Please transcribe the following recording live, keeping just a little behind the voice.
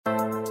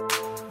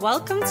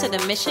Welcome to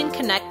the Mission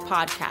Connect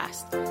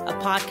podcast, a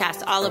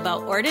podcast all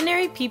about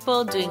ordinary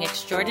people doing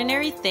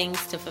extraordinary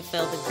things to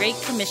fulfill the Great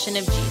Commission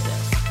of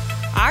Jesus.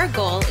 Our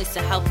goal is to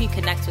help you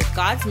connect with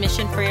God's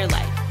mission for your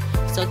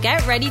life. So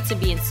get ready to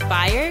be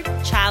inspired,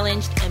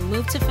 challenged, and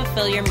moved to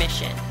fulfill your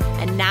mission.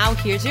 And now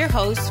here's your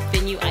host,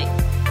 Finu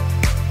Ike.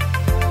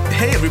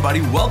 Hey everybody,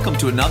 welcome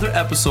to another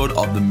episode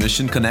of the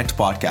Mission Connect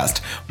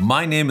podcast.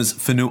 My name is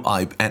Finu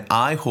Ipe, and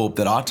I hope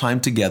that our time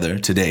together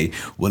today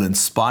will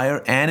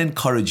inspire and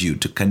encourage you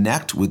to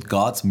connect with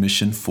God's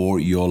mission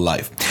for your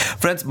life.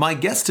 Friends, my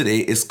guest today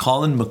is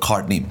Colin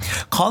McCartney.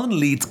 Colin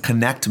leads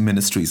Connect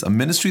Ministries, a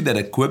ministry that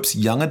equips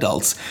young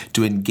adults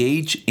to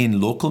engage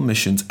in local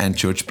missions and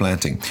church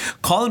planting.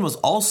 Colin was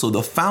also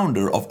the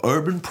founder of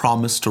Urban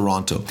Promise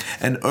Toronto,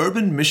 an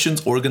urban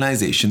missions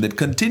organization that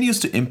continues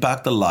to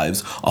impact the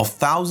lives of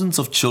thousands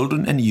of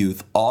children and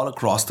youth all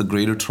across the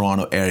Greater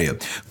Toronto area.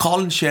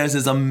 Colin shares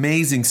his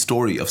amazing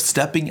story of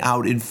stepping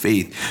out in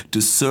faith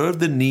to serve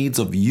the needs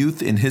of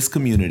youth in his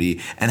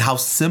community and how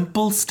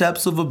simple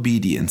steps of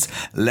obedience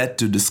led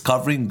to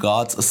discovering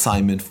God's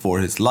assignment for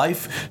his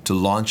life to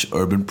launch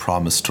Urban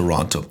Promise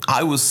Toronto.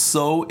 I was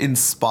so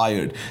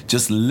inspired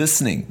just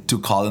listening to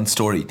Colin's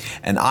story,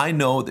 and I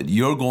know that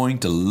you're going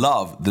to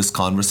love this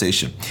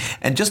conversation.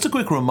 And just a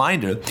quick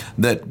reminder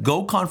that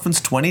Go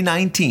Conference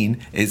 2019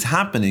 is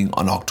happening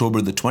on October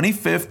the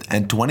 25th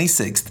and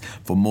 26th.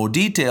 For more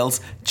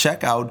details,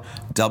 check out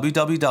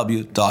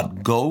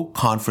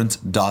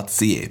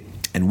www.goconference.ca.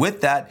 And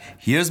with that,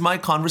 here's my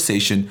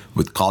conversation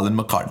with Colin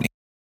McCartney.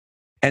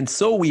 And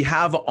so we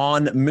have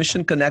on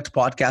Mission Connect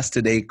podcast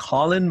today,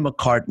 Colin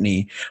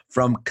McCartney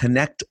from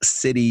Connect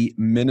City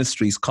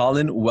Ministries.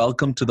 Colin,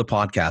 welcome to the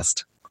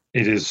podcast.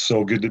 It is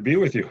so good to be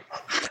with you.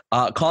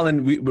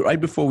 Colin,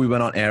 right before we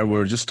went on air, we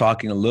were just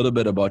talking a little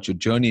bit about your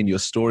journey and your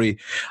story.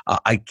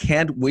 I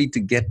can't wait to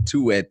get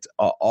to it,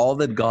 all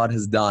that God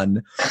has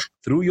done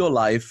through your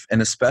life,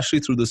 and especially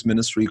through this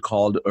ministry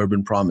called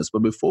Urban Promise.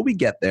 But before we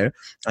get there,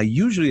 I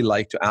usually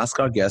like to ask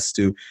our guests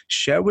to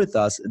share with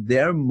us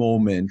their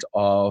moment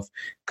of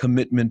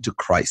commitment to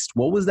Christ.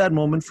 What was that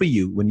moment for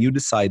you when you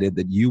decided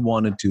that you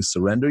wanted to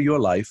surrender your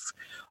life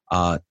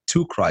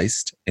to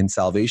Christ in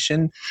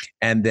salvation,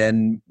 and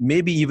then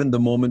maybe even the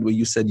moment where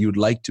you said you'd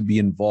like to be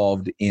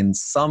involved in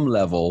some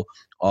level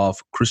of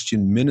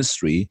Christian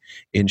ministry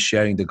in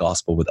sharing the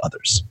gospel with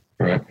others?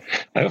 Right.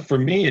 For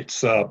me,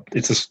 it's a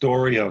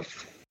story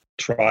of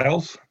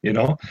trials,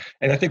 and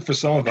I think for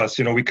some of us,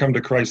 we come to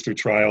Christ through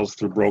trials,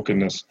 through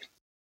brokenness.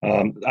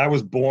 I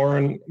was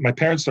born, my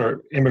parents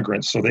are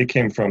immigrants, so they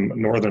came from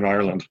Northern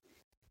Ireland.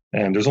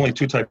 And there's only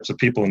two types of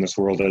people in this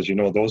world, as you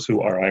know, those who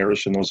are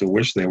Irish and those who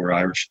wish they were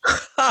Irish.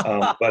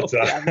 I've heard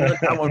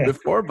that one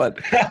before, but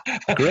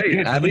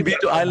great. I haven't been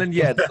to Ireland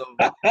yet, so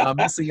I'm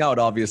missing out,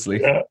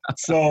 obviously.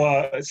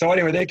 So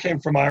anyway, they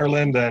came from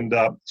Ireland. And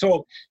the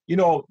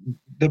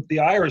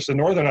Irish, the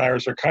Northern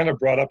Irish, are kind of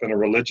brought up in a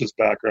religious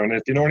background.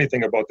 And if you know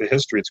anything about the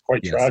history, it's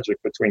quite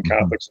tragic between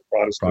Catholics and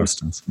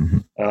Protestants. Mm-hmm.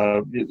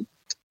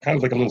 Kind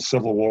of like a little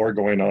civil war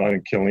going on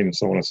and killing and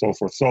so on and so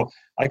forth. So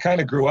I kind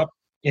of grew up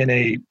in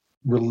a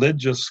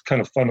religious kind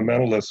of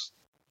fundamentalist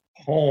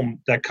home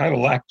that kind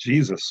of lacked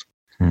Jesus.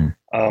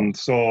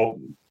 So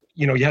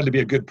you had to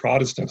be a good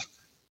Protestant.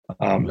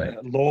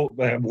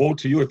 Woe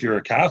to you if you're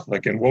a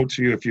Catholic, and woe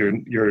to you if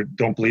you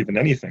don't believe in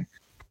anything.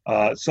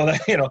 So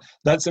that it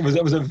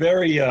was a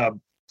very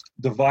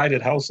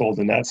divided household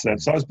in that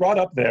sense. So I was brought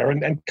up there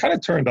and kind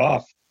of turned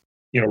off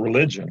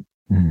religion.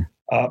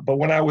 But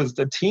when I was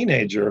a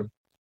teenager,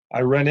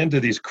 I ran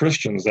into these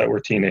Christians that were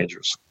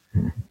teenagers,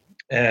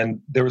 and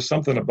there was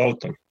something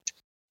about them.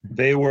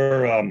 They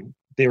were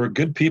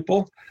good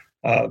people.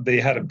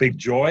 They had a big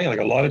joy, like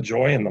a lot of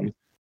joy in them,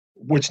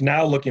 which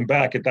now looking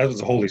back, that was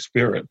the Holy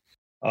Spirit.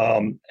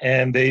 And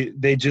they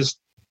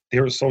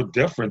were so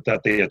different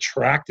that they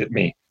attracted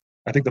me.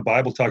 I think the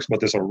Bible talks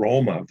about this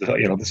aroma,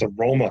 this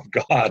aroma of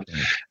God.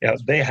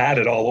 They had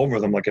it all over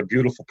them like a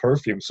beautiful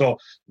perfume. So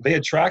they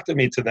attracted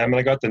me to them, and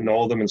I got to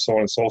know them and so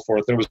on and so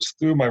forth. And it was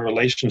through my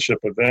relationship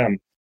with them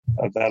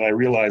that I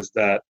realized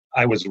that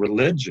I was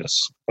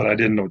religious, but I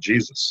didn't know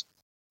Jesus.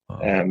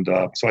 And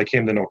so I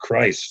came to know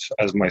Christ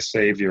as my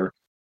Savior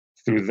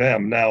through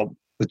them. Now,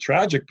 the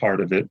tragic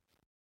part of it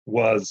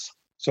was,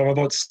 so I'm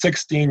about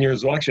 16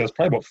 years old. Actually, I was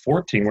probably about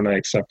 14 when I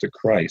accepted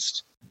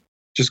Christ,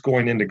 just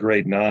going into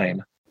grade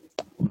 9.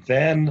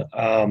 Then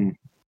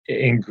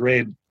in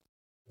grade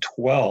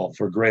 12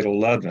 or grade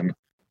 11,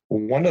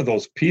 one of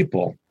those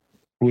people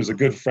who was a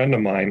good friend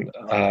of mine,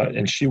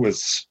 and she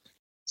was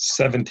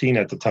 17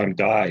 at the time,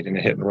 died in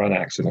a hit-and-run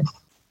accident.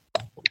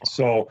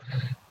 So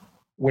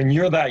when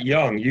you're that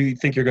young, you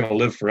think you're going to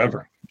live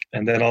forever.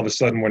 And then all of a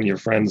sudden, when your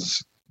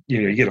friends,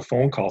 you get a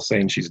phone call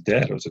saying she's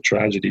dead. It was a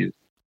tragedy,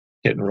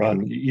 hit and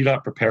run. You're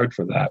not prepared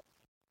for that.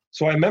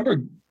 So I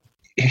remember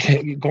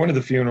going to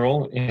the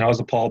funeral. I was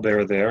a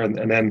pallbearer there.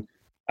 And then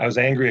I was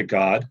angry at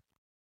God.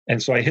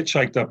 And so I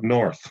hitchhiked up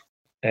north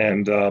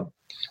and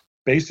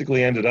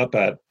basically ended up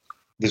at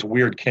this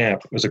weird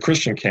camp. It was a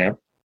Christian camp.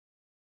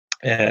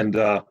 And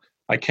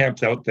I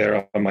camped out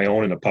there on my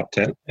own in a pup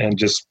tent and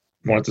just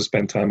wanted to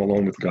spend time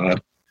alone with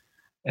God.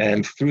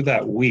 And through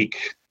that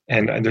week,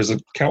 and there's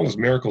countless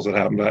miracles that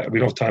happened, but we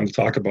don't have time to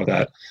talk about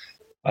that.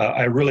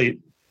 I really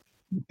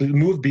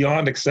moved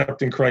beyond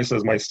accepting Christ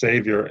as my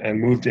Savior and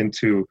moved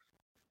into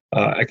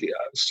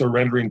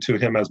surrendering to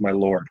Him as my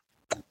Lord.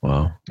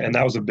 Wow. And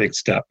that was a big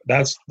step.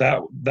 That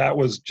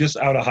was just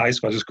out of high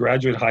school. I just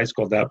graduated high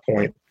school at that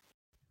point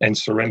and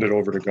surrendered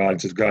over to God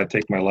and said, God,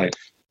 take my life.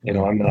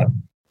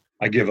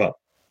 I give up.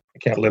 I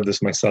can't live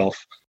this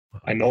myself.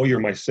 I know you're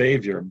my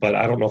Savior, but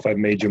I don't know if I've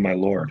made you my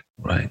Lord.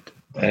 Right.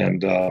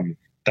 And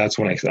that's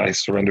when I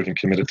surrendered and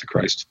committed to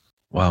Christ.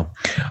 Wow.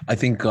 I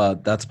think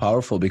that's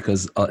powerful,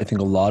 because I think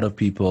a lot of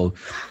people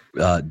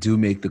do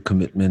make the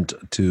commitment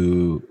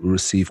to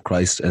receive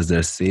Christ as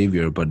their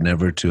Savior, but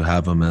never to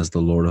have Him as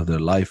the Lord of their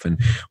life. And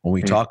when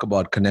we talk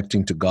about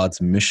connecting to God's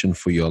mission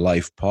for your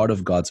life, part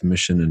of God's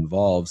mission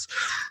involves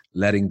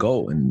letting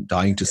go and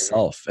dying to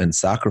self and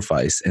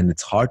sacrifice. And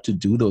it's hard to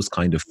do those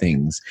kind of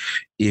things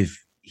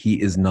if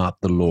He is not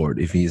the Lord,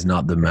 if He is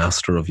not the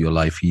master of your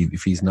life,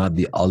 if He's not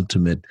the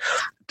ultimate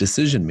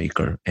decision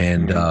maker.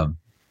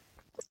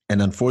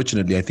 And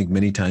unfortunately, I think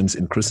many times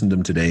in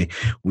Christendom today,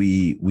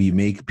 we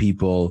make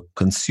people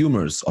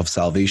consumers of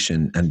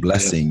salvation and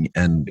blessing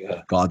and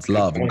God's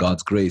love and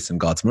God's grace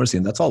and God's mercy.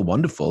 And that's all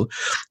wonderful.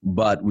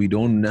 But we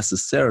don't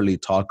necessarily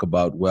talk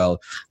about, well,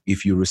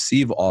 if you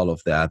receive all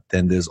of that,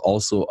 then there's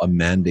also a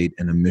mandate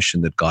and a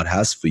mission that God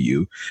has for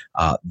you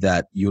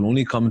that you'll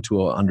only come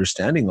to an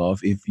understanding of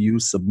if you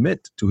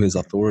submit to His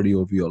authority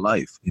over your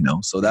life.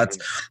 So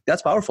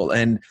that's powerful.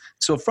 And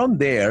so from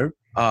there,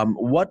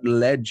 what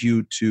led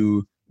you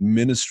to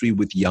ministry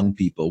with young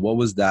people? What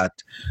was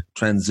that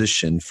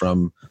transition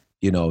from,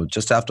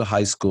 just after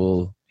high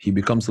school, He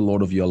becomes the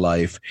Lord of your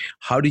life?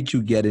 How did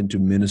you get into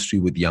ministry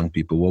with young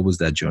people? What was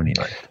that journey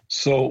like?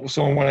 So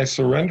when I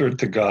surrendered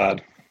to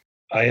God,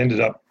 I ended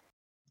up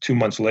 2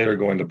 months later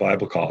going to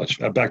Bible college.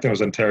 Back then it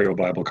was Ontario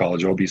Bible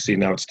College, OBC.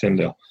 Now it's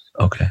Tyndale.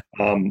 Okay.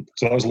 So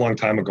that was a long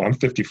time ago. I'm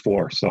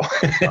 54. So,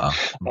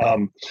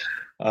 Wow.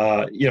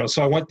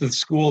 So I went to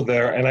school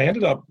there, and I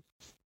ended up,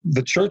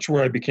 the church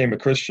where I became a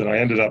Christian, I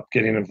ended up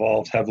getting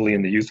involved heavily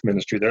in the youth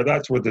ministry there.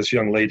 That's where this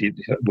young lady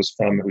was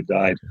from who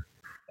died.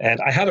 And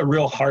I had a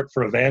real heart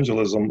for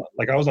evangelism.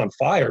 Like, I was on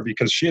fire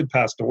because she had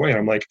passed away. And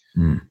I'm like,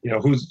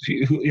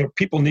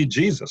 people need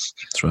Jesus.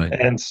 That's right.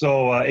 And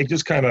so it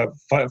just kind of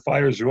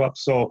fires you up.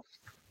 So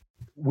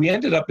we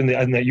ended up in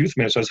the youth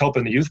ministry. I was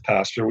helping the youth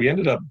pastor. We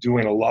ended up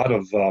doing a lot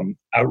of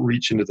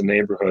outreach into the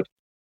neighborhood.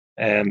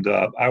 And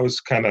I was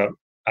kind of,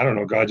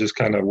 God just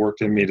kind of worked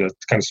in me to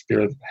kind of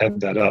spearhead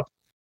that up.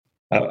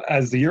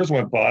 As the years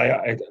went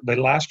by, the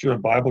last year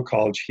of Bible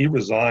college, he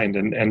resigned,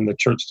 and the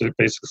church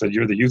basically said,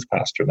 "You're the youth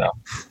pastor now."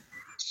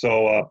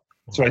 So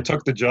I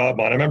took the job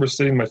on. I remember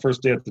sitting my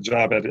first day at the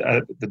job at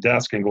the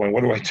desk and going,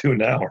 "What do I do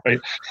now?" Right?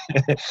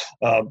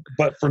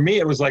 But for me,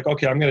 it was like,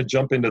 okay, I'm going to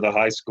jump into the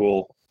high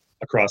school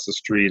across the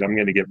street. I'm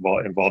going to get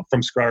involved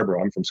from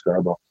Scarborough. I'm from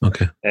Scarborough.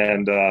 Okay.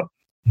 And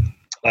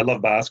I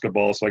love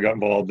basketball, so I got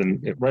involved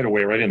right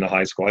away, right into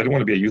high school. I didn't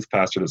want to be a youth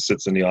pastor that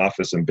sits in the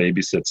office and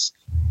babysits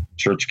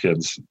church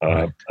kids.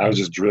 I was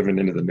just driven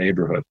into the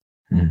neighborhood.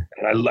 And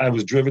I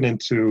was driven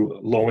into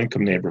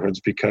low-income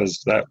neighborhoods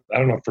because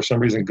for some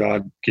reason,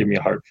 God gave me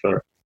a heart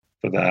for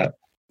that.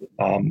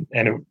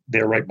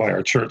 They're right by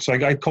our church. So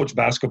I coached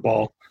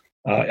basketball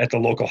at the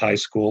local high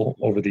school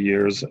over the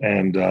years.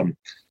 And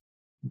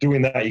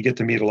doing that, you get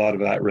to meet a lot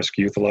of at-risk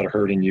youth, a lot of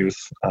hurting youth.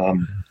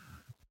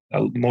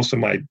 Most of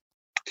my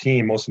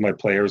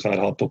players had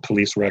helped with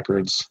police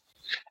records.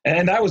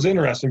 And that was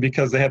interesting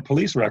because they had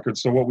police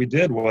records. So what we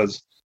did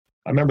was,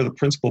 I remember the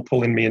principal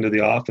pulling me into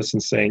the office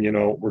and saying,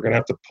 we're going to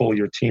have to pull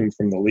your team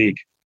from the league,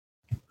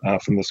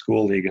 from the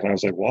school league. And I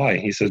was like, why?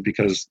 He says,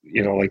 because,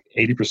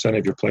 80%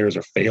 of your players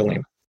are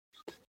failing.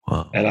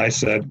 Wow. And I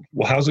said,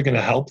 well, how's it going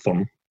to help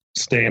them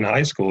stay in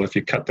high school if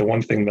you cut the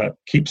one thing that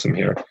keeps them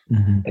here?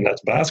 And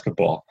that's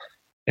basketball.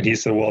 And he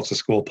said, well, it's a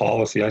school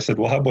policy. I said,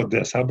 well, how about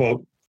this? How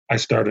about I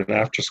started an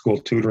after-school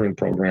tutoring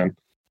program,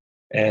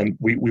 and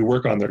we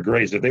work on their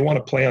grades. If they want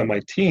to play on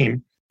my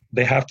team,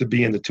 they have to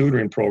be in the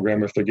tutoring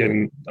program if they're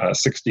getting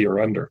 60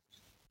 or under.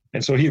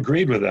 And so he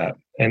agreed with that.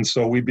 And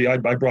so I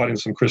brought in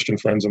some Christian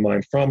friends of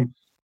mine from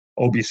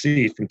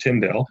OBC, from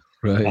Tyndale,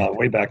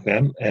 way back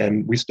then.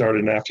 And we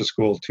started an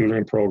after-school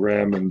tutoring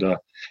program. And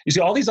you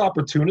see, all these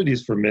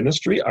opportunities for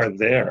ministry are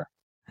there.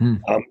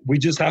 We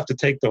just have to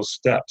take those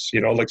steps,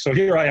 so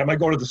here I am, I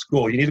go to the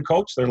school. You need a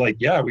coach? They're like,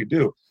 yeah, we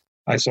do.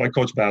 So I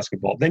coach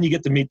basketball. Then you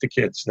get to meet the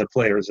kids, the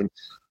players,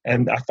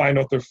 and I find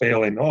out they're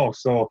failing. Oh,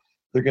 so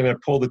they're going to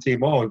pull the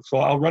team. Oh, so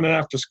I'll run an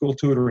after-school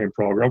tutoring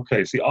program.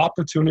 Okay, so the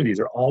opportunities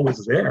are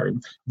always there.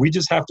 And we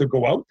just have to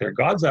go out there.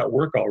 God's at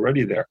work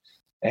already there.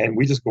 And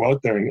we just go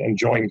out there and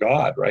join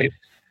God, right?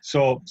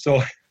 So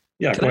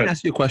Yeah, Can I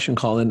ask you a question,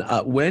 Colin?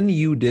 When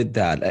you did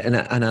that,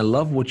 and I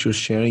love what you're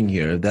sharing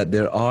here, that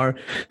there are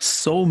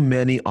so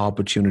many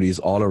opportunities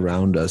all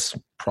around us,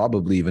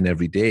 probably even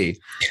every day,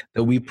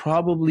 that we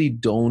probably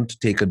don't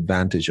take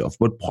advantage of.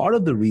 But part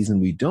of the reason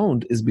we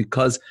don't is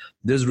because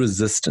there's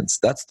resistance.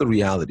 That's the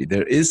reality.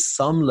 There is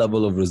some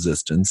level of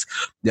resistance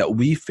that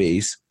we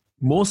face,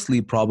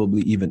 mostly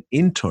probably even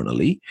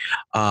internally,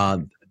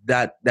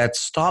 that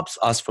stops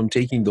us from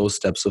taking those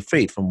steps of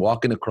faith, from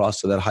walking across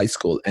to that high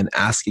school and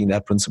asking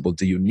that principal,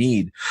 do you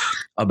need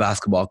a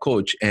basketball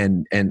coach?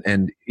 And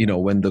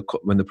when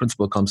the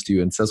principal comes to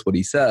you and says what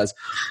he says,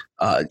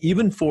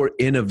 even for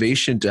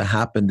innovation to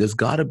happen, there's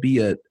got to be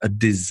a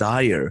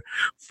desire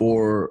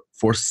for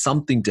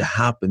something to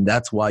happen.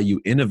 That's why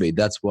you innovate.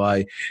 That's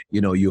why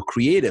you're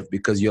creative,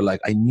 because you're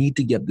like, I need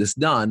to get this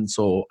done,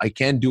 so I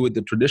can't do it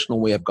the traditional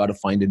way. I've got to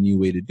find a new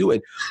way to do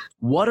it.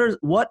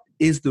 What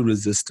is the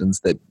resistance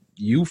that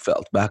you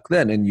felt back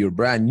then? And you're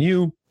brand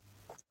new.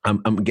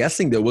 I'm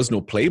guessing there was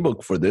no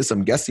playbook for this.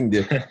 I'm guessing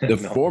the No.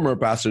 former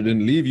pastor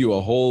didn't leave you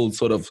a whole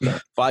sort of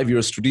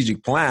 5-year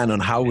strategic plan on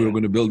how we were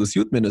going to build this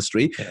youth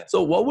ministry. Yeah.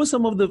 So what were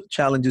some of the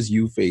challenges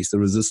you faced, the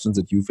resistance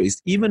that you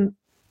faced, even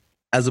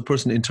as a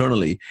person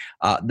internally,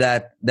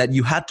 that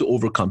you had to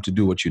overcome to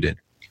do what you did?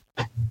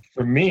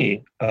 For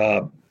me,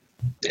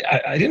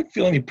 I didn't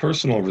feel any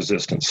personal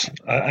resistance.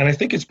 And I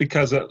think it's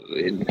because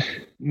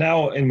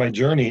now in my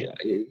journey,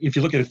 if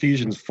you look at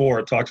Ephesians 4,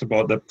 it talks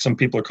about that some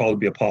people are called to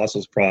be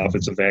apostles,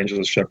 prophets,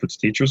 evangelists, shepherds,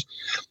 teachers.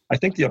 I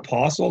think the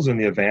apostles and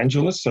the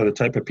evangelists are the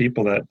type of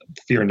people that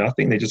fear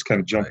nothing. They just kind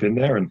of jump in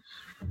there and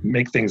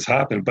make things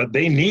happen. But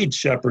they need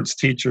shepherds,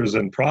 teachers,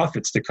 and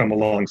prophets to come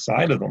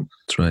alongside of them.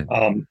 That's right.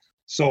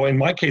 So in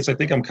my case, I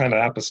think I'm kind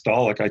of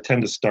apostolic. I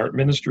tend to start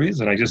ministries,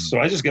 and I just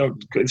go,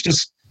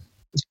 it's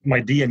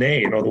my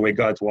DNA, the way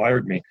God's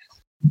wired me.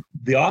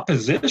 The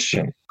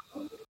opposition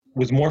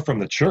was more from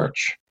the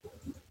church,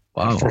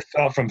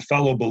 from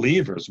fellow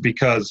believers,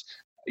 because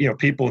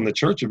people in the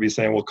church would be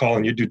saying, "Well,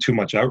 Colin, you do too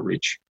much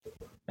outreach,"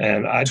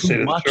 and I'd say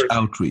to the church,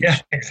 outreach. Yeah,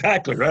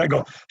 exactly. Right? I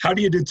go, "How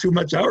do you do too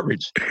much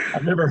outreach?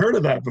 I've never heard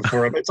of that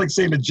before." It's like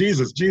saying to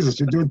Jesus, "Jesus,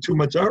 you're doing too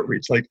much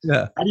outreach." Like,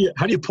 yeah.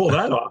 How do you pull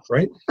that off,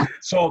 right?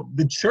 So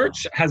the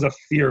church has a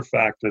fear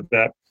factor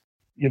that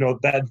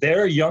that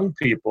their young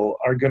people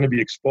are going to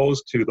be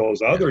exposed to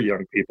those other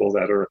young people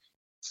that are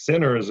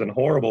sinners and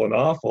horrible and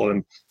awful.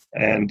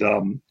 And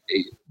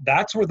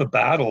that's where the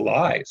battle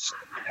lies.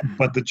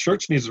 But the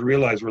church needs to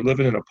realize we're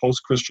living in a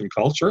post-Christian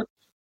culture,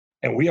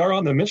 and we are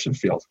on the mission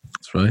field.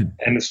 That's right.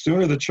 And the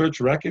sooner the church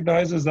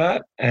recognizes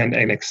that and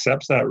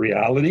accepts that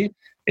reality,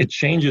 it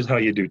changes how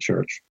you do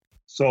church.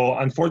 So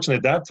unfortunately,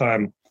 at that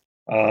time,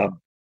 the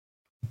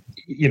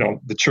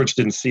church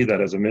didn't see that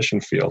as a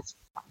mission field.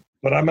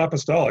 But I'm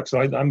apostolic, so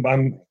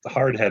I'm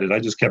hard-headed. I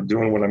just kept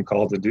doing what I'm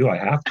called to do. I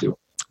have to.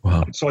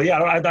 Wow. So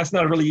yeah, that's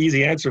not a really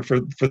easy answer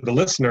for the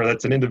listener.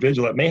 That's an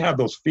individual that may have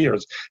those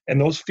fears,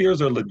 and those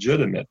fears are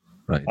legitimate.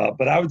 Right.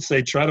 But I would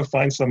say try to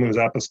find someone who's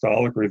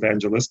apostolic or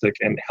evangelistic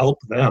and help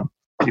them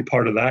be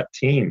part of that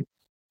team.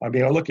 I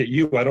mean, I look at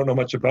you. I don't know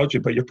much about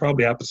you, but you're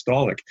probably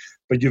apostolic.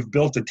 But you've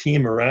built a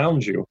team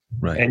around you,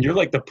 right? And you're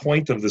like the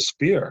point of the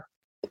spear.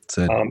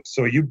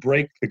 So you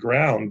break the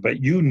ground,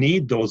 but you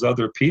need those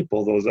other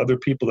people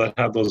that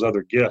have those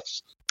other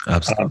gifts,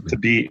 to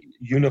be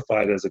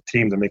unified as a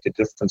team to make a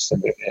difference for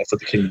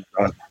the kingdom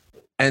of God.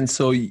 And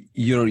so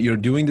you're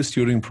doing the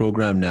tutoring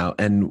program now,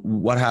 and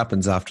what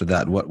happens after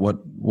that?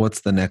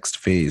 What's the next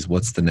phase?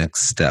 What's the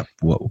next step?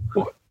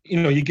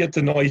 You get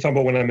to know. You talk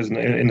about when I was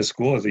in the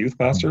school as a youth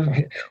pastor.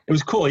 It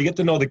was cool. You get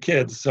to know the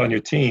kids on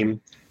your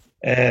team.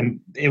 And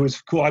it was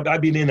cool.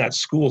 I've been in that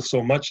school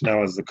so much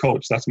now as the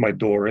coach. That's my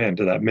door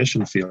into that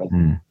mission field.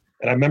 And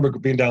I remember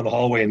being down the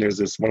hallway, and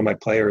there's one of my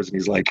players, and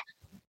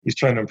he's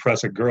trying to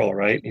impress a girl,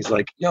 right? He's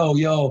like,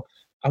 yo,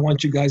 I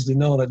want you guys to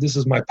know that this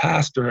is my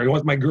pastor. I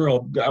want my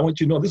girl. I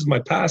want you to know this is my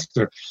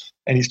pastor.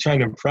 And he's trying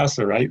to impress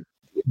her, right?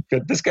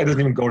 But this guy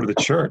doesn't even go to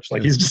the church.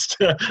 Like, he's just,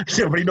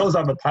 but he knows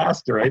I'm a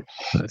pastor, right?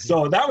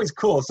 So that was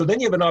cool. So then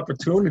you have an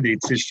opportunity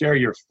to share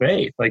your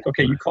faith. Like,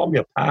 okay, you call me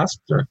a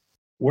pastor.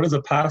 What is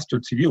a pastor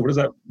to you? What does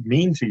that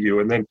mean to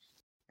you? And then,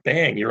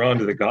 bang, you're on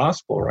to the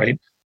gospel, right?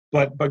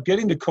 But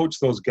getting to coach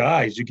those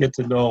guys, you get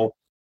to know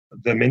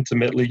them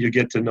intimately. You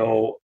get to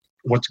know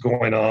what's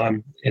going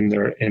on in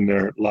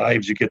their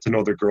lives. You get to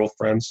know their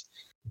girlfriends.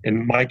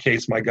 In my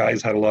case, my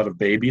guys had a lot of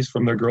babies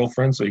from their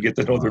girlfriends, so you get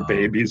to know their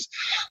babies.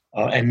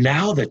 And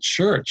now the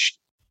church,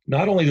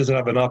 not only does it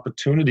have an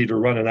opportunity to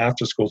run an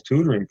after-school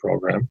tutoring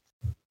program,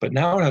 but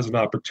now it has an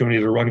opportunity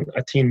to run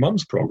a teen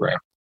moms program.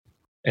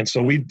 And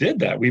so we did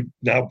that. We've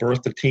now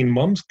birthed a teen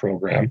moms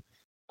program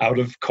out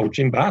of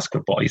coaching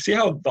basketball. You see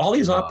how all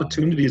these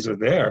opportunities are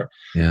there,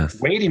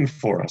 waiting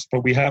for us,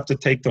 but we have to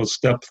take those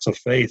steps of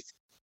faith.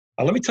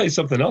 Let me tell you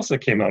something else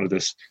that came out of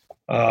this.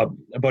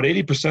 About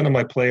 80% of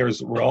my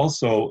players were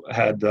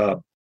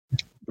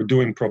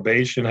doing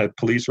probation, had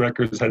police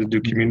records, had to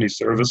do community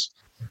service.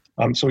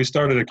 So we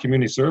started a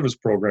community service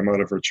program out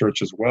of our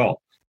church as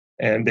well.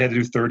 And they had to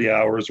do 30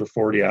 hours or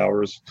 40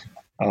 hours.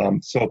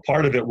 So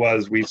part of it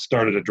was we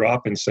started a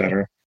drop-in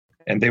center,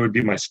 and they would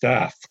be my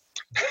staff.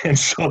 And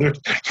so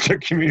their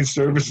community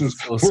services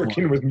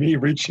working with me,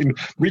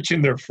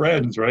 reaching their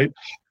friends, right?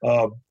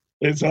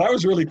 And so that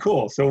was really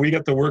cool. So we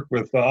got to work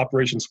with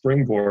Operation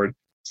Springboard,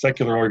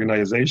 secular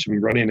organization,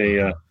 running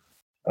a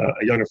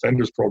young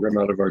offenders program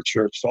out of our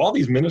church. So all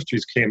these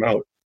ministries came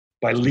out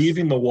by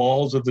leaving the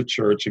walls of the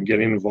church and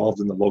getting involved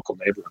in the local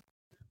neighborhood.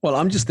 Well,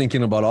 I'm just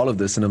thinking about all of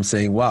this and I'm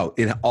saying, wow,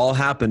 it all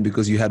happened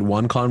because you had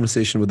one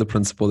conversation with the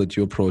principal that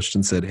you approached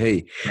and said,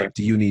 hey,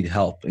 do you need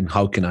help? And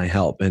how can I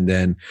help? And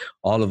then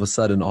all of a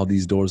sudden, all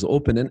these doors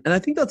open. And I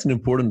think that's an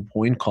important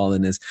point,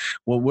 Colin, is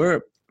when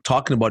we're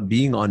talking about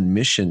being on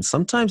mission,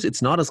 sometimes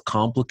it's not as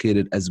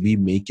complicated as we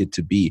make it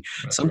to be.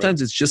 That's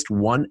sometimes it's just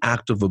one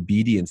act of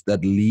obedience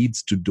that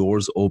leads to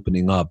doors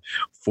opening up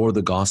for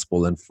the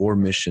gospel and for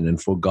mission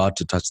and for God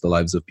to touch the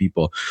lives of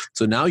people.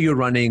 So now you're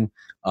running,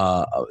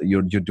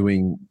 you're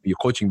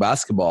coaching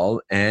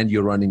basketball, and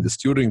you're running the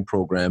tutoring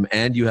program,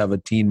 and you have a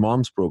teen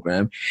moms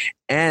program,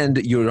 and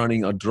you're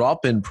running a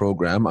drop-in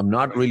program. I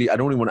don't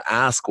even want to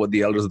ask what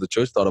the elders of the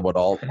church thought about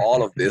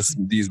all of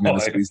these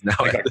ministries now.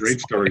 I got great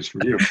stories for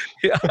you.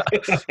 Yeah.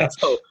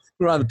 So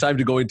we don't have time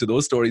to go into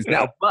those stories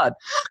now, but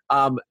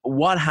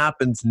what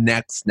happens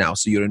next now?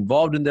 So you're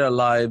involved in their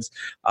lives.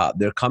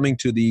 They're coming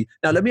to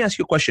now let me ask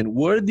you a question.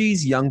 Were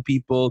these young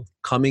people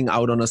coming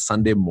out on a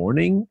Sunday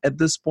morning at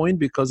this point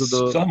because of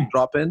the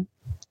drop-in?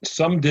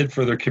 Some did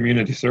for their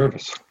community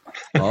service.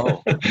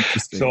 Oh,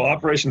 interesting. So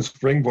Operation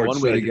Springboard.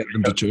 One way to get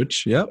them to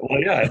church. Yeah. Well,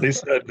 yeah. They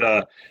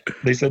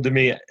said to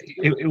me,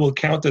 it will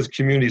count as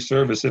community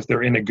service if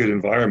they're in a good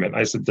environment.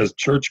 I said, does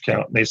church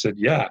count? And they said,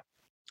 yeah.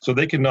 So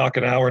they can knock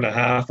an hour and a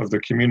half of their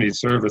community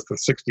service for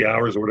 60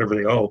 hours or whatever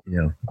they owe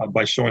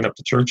by showing up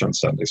to church on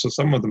Sunday. So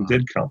some of them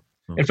did come.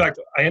 In fact,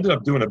 I ended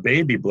up doing a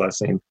baby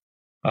blessing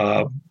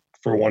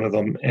for one of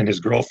them and his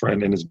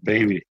girlfriend and his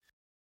baby.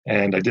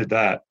 And I did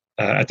that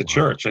at the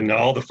church. And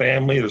all the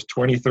family, there's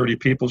 20, 30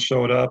 people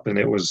showed up, and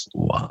it was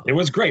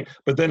great.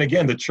 But then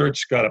again, the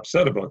church got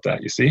upset about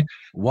that, you see.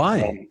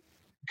 Why?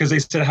 Because they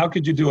said, how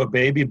could you do a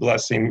baby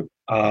blessing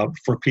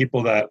for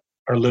people that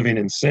are living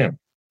in sin?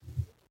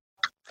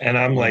 And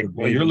I'm like,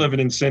 well, you're living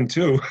in sin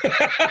too.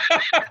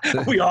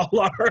 We all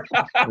are.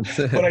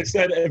 But I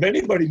said, if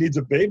anybody needs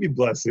a baby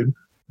blessing,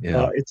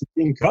 it's a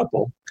teen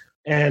couple.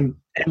 And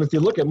if you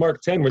look at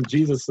Mark 10, when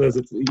Jesus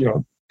says,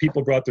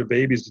 people brought their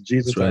babies to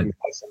Jesus,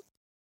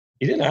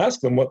 he didn't ask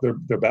them what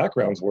their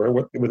backgrounds were.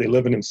 Were they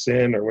living in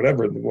sin or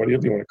whatever you want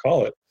to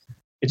call it?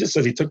 It just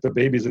says he took the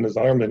babies in his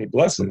arm and he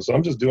blessed them. So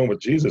I'm just doing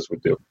what Jesus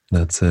would do.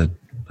 That's it.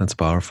 That's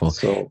powerful.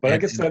 So, but I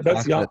guess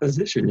that's the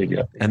opposition you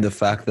get. And the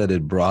fact that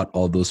it brought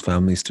all those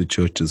families to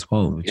church as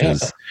well,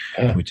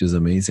 which is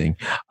amazing.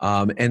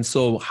 And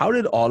so how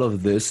did all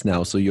of this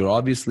now? So you're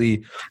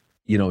obviously,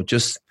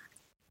 just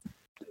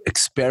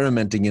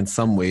experimenting in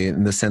some way,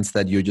 in the sense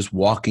that you're just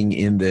walking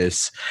in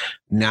this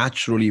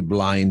naturally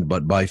blind,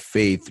 but by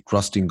faith,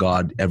 trusting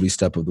God every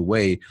step of the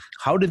way.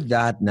 How did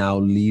that now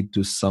lead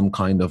to some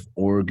kind of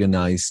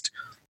organized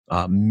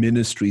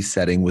ministry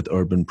setting with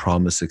Urban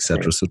Promise,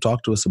 etc.? Right. So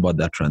talk to us about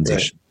that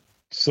transition.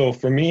 Right. So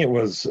for me, it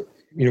was,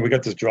 we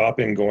got this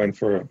drop-in going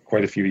for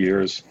quite a few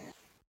years.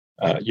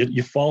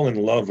 You fall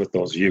in love with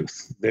those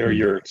youth. They're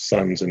your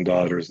sons and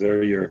daughters.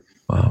 They're your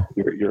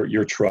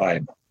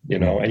tribe.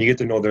 And you get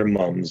to know their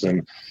moms,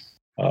 and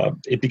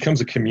it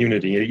becomes a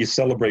community. You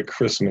celebrate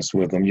Christmas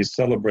with them. You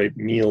celebrate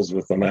meals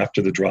with them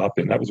after the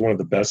drop-in. That was one of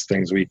the best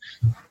things. We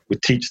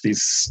would teach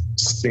these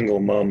single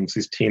moms,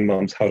 these teen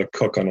moms, how to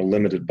cook on a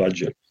limited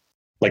budget,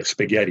 like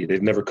spaghetti.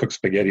 They'd never cooked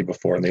spaghetti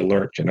before, and they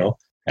learned, And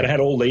I had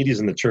old ladies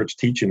in the church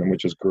teaching them,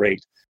 which was great.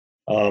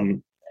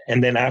 And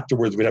then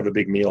afterwards, we'd have a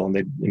big meal, and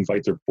they'd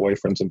invite their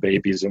boyfriends and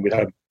babies, and we'd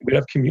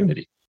have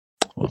community.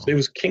 Wow. It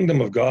was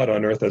kingdom of God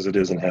on earth as it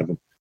is in heaven.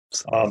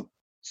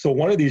 So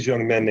one of these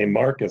young men named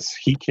Marcus,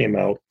 he came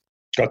out,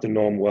 got to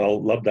know him well,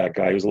 loved that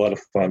guy. He was a lot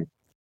of fun.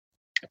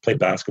 I played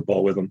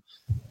basketball with him.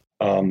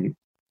 And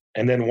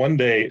then one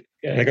day,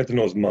 and I got to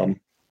know his mom,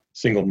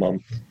 single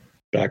mom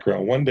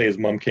background. One day his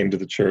mom came to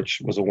the church.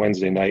 It was a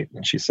Wednesday night,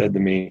 and she said to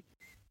me,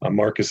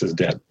 Marcus is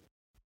dead.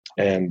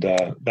 And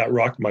that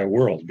rocked my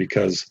world,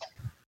 because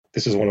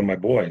this is one of my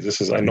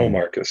boys. I know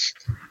Marcus.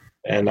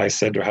 And I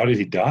said to her, how did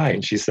he die?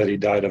 And she said he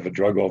died of a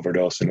drug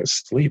overdose in his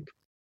sleep.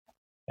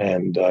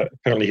 And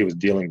apparently he was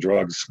dealing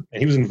drugs, and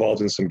he was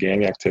involved in some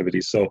gang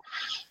activities. So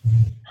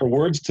her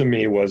words to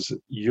me was,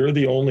 you're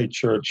the only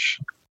church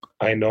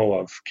I know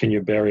of. Can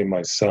you bury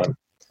my son?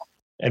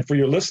 And for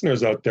your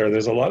listeners out there,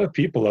 there's a lot of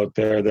people out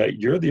there that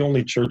you're the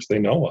only church they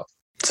know of.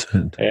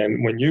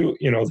 And when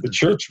the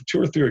church,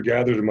 2 or 3 are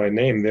gathered in my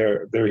name,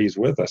 there he's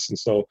with us. And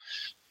so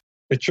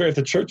if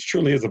the church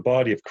truly is a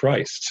body of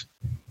Christ,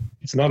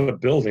 it's not a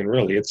building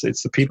really, it's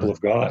the people of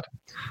God.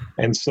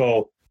 And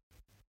so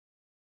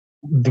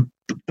the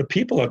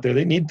people out there,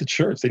 they need the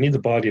church, they need the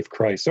body of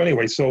Christ. So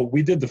anyway, so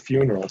we did the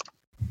funeral,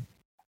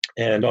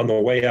 and on the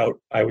way out,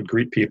 I would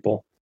greet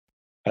people.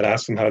 I'd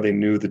ask them how they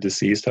knew the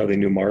deceased, how they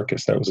knew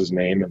Marcus, that was his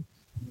name,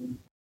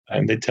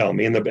 and they'd tell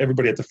me. And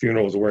everybody at the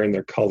funeral was wearing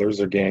their colors,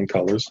 their gang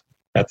colors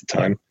at the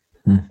time.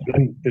 And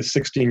then this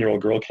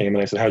 16-year-old girl came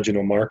and I said, how'd you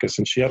know Marcus?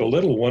 And she had a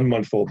little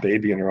 1-month-old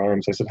baby in her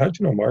arms. I said, how'd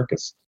you know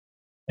Marcus?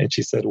 And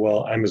she said,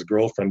 well, I'm his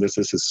girlfriend. This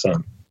is his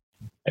son.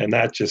 And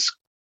that just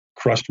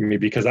crushed me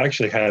because I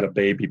actually had a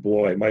baby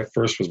boy. My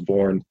first was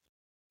born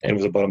and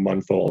was about a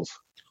month old.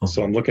 Oh.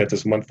 So I'm looking at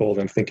this month old,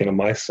 I'm thinking of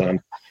my son.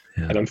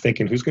 Yeah. And I'm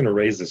thinking, who's going to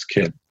raise this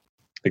kid?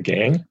 The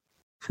gang?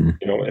 You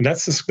know, and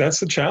that's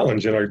the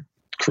challenge in our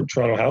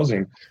Toronto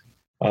housing.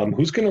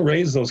 Who's going to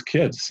raise those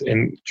kids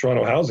in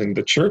Toronto housing?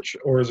 The church,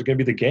 or is it going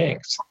to be the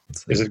gangs?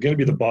 Is it going to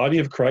be the body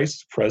of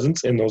Christ's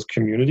presence in those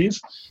communities?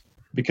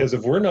 Because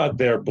if we're not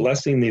there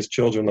blessing these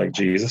children like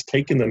Jesus,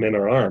 taking them in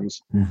our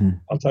arms,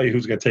 I'll tell you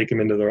who's going to take them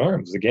into their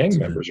arms, the gang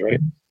members, right?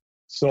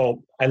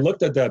 So I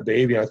looked at that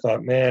baby and I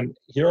thought, man,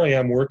 here I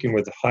am working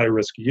with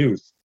high-risk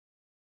youth,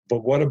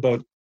 but what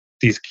about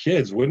these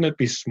kids? Wouldn't it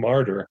be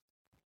smarter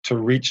to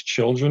reach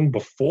children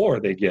before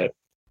they get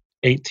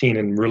 18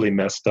 and really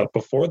messed up,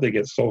 before they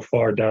get so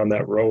far down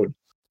that road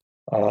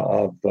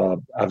of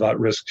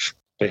at-risk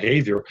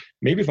behavior?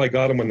 Maybe if I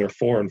got them when they're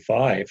 4 and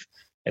 5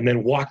 and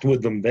then walked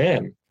with them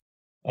then,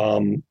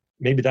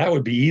 maybe that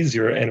would be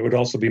easier and it would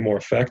also be more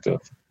effective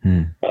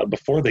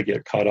before they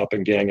get caught up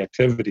in gang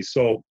activity.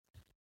 So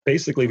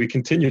basically, we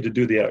continue to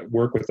do the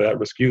work with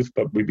at-risk youth,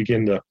 but we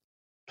begin to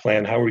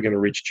plan how are we going to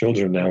reach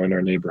children now in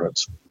our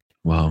neighborhoods.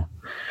 Wow.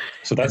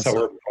 So that's how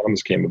Urban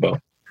Promise came about.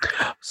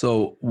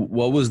 So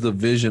what was the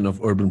vision of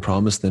Urban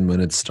Promise then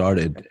when it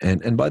started?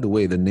 And by the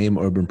way, the name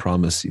Urban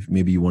Promise, if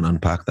maybe you want to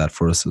unpack that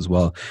for us as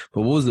well.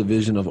 But what was the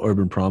vision of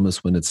Urban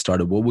Promise when it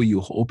started? What were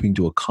you hoping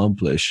to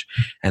accomplish?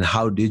 And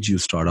how did you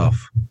start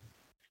off?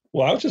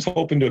 Well, I was just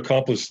hoping to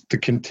accomplish the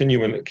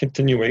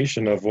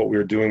continuation of what we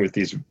were doing with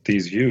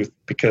these youth,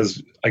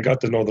 because I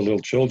got to know the little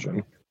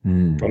children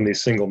from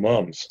these single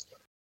moms.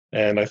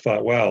 And I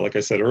thought, wow, like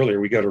I said earlier,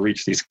 we got to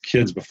reach these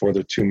kids before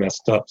they're too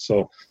messed up.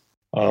 So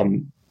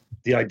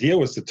the idea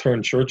was to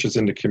turn churches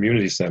into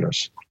community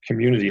centers,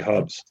 community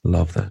hubs.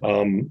 Love that.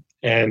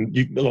 And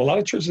a lot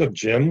of churches have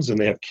gyms and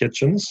they have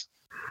kitchens.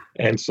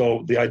 And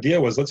so the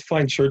idea was, let's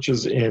find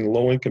churches in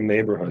low-income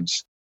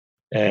neighborhoods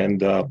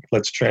and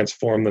let's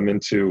transform them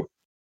into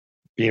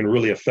being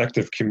really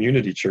effective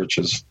community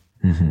churches,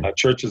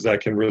 churches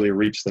that can really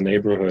reach the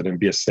neighborhood and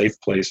be a safe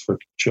place for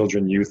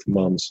children, youth,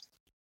 moms.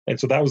 And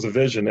so that was the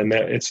vision, and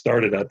that it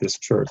started at this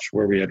church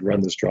where we had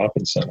run this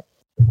drop-in center.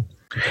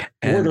 The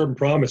word Urban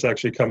Promise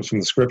actually comes from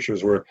the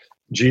scriptures where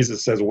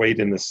Jesus says, wait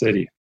in the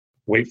city,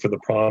 wait for the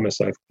promise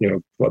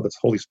the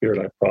Holy Spirit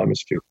I've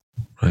promised you.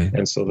 Right.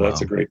 And so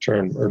that's a great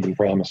term, Urban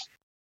Promise.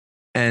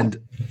 And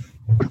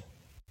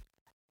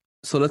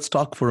so let's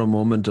talk for a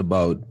moment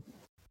about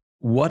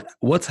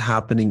what's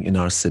happening in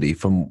our city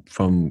from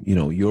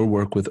your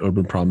work with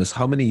Urban Promise.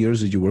 How many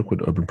years did you work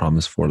with Urban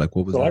Promise for? Like,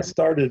 what was that? I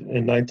started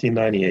in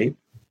 1998.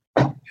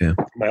 Yeah.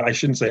 I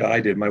shouldn't say I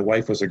did. My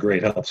wife was a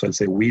great help, so I'd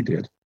say we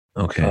did.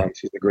 Okay.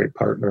 She's a great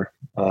partner.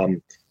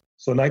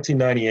 So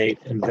 1998,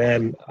 and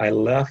then I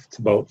left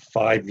about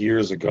 5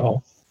 years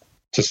ago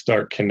to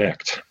start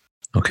Connect.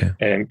 Okay.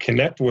 And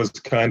Connect was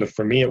kind of,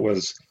 for me, it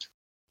was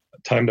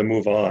time to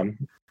move on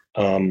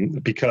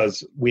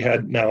because we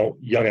had now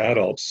young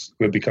adults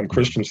who had become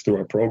Christians through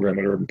our program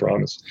at Urban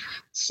Promise.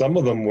 Some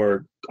of them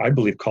were, I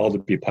believe, called to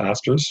be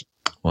pastors.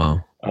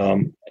 Wow.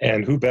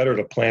 And who better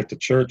to plant a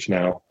church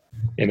now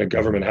in a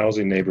government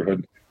housing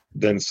neighborhood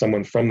than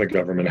someone from the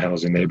government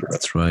housing neighborhood.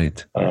 That's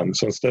right.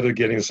 So instead of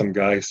getting some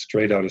guy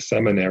straight out of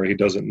seminary who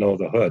doesn't know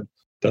the hood,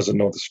 doesn't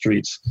know the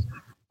streets,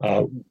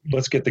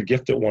 let's get the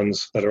gifted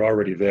ones that are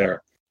already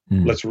there.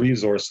 Let's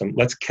resource them.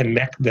 Let's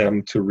connect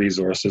them to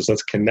resources.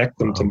 Let's connect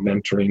them to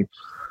mentoring,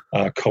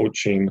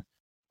 coaching,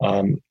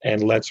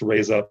 and let's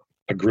raise up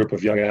a group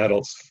of young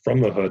adults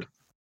from the hood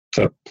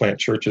to plant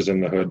churches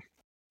in the hood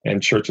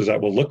and churches that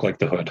will look like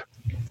the hood.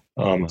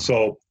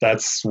 So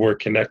that's where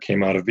Connect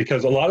came out of,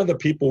 because a lot of the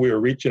people we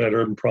were reaching at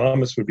Urban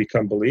Promise would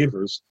become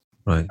believers.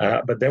 Right.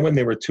 But then when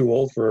they were too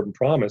old for Urban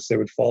Promise, they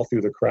would fall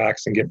through the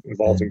cracks and get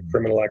involved in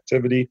criminal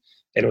activity.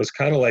 And it was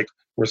kind of like,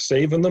 we're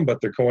saving them, but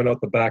they're going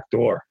out the back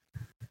door.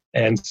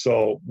 And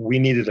so we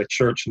needed a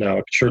church now,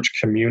 a church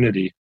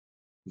community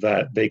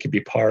that they could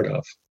be part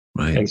of.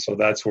 Right. And so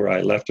that's where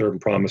I left Urban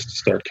Promise to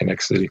start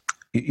Connect City.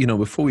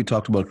 Before we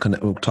talk about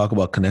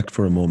Connect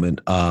for a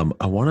moment,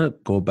 I want to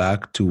go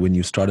back to when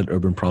you started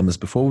Urban Promise.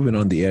 Before we went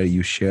on the air,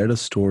 you shared a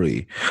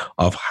story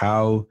of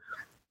how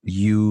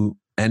you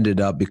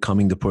ended up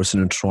becoming the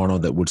person in Toronto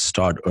that would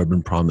start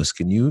Urban Promise.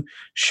 Can you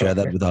share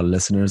that with our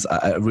listeners?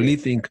 I really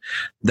think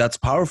that's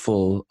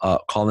powerful,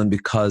 Colin,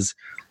 because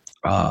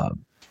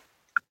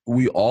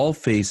we all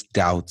face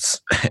doubts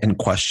and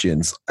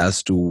questions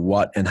as to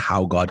what and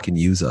how God can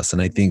use us.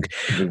 And I think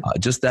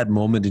just that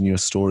moment in your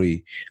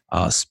story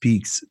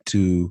speaks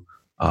to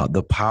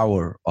the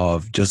power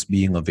of just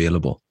being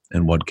available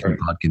and what God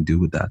can do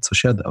with that. So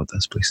share that with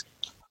us, please.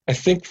 I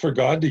think for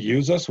God to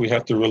use us, we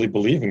have to really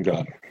believe in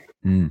God.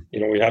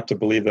 We have to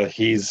believe that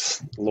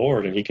He's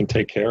Lord and He can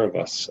take care of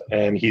us.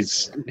 And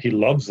He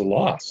loves the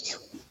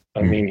lost.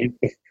 I mean, He's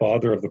the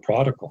father of the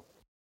prodigal.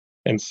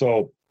 And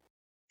so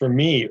for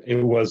me,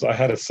 I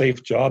had a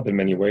safe job in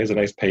many ways, a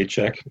nice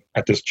paycheck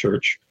at this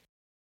church.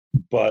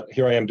 But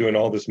here I am doing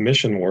all this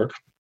mission work.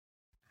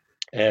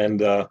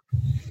 And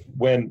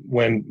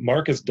when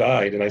Marcus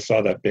died and I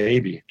saw that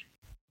baby,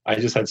 I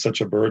just had such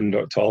a burden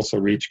to also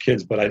reach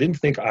kids. But I didn't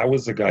think I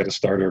was the guy to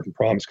start Urban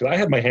Promise, because I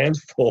had my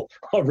hands full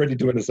already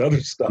doing this other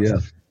stuff. Yeah.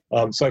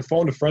 So I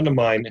phoned a friend of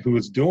mine who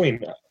was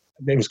doing,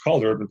 it was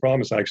called Urban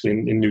Promise actually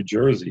in New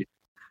Jersey.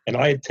 And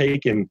I had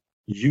taken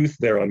youth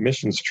there on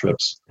missions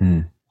trips,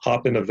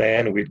 hop in a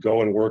van, and we'd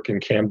go and work in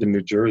Camden,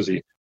 New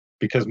Jersey,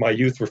 because my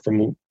youth were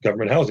from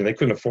government housing. They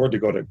couldn't afford to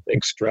go to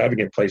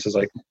extravagant places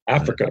like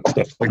Africa and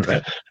stuff like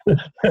that.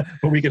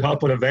 But we could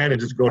hop on a van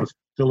and just go to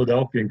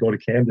Philadelphia and go to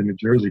Camden, New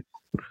Jersey.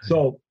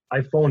 So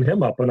I phoned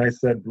him up and I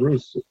said,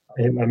 Bruce,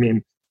 I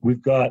mean,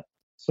 we've got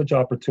such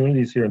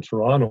opportunities here in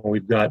Toronto.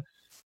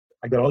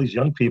 I got all these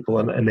young people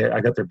and I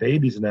got their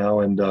babies now.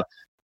 And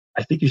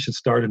I think you should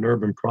start an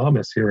Urban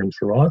Promise here in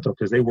Toronto,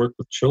 because they work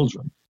with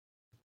children.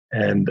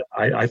 And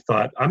I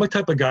thought, I'm a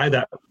type of guy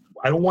that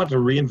I don't want to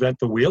reinvent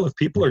the wheel. If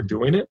people are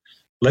doing it,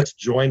 let's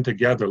join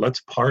together.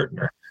 Let's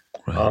partner.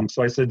 Right.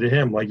 So I said to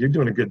him, like, you're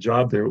doing a good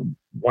job there.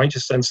 Why don't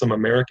you send some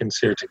Americans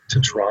here to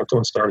Toronto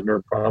and start an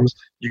Urban Promise?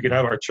 You can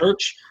have our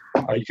church.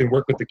 You can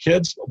work with the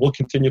kids. We'll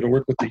continue to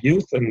work with the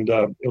youth, and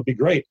it'll be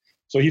great.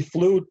 So he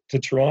flew to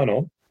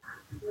Toronto,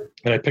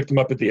 and I picked him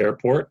up at the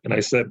airport. And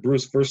I said,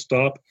 Bruce, first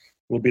stop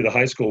will be the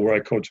high school where I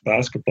coach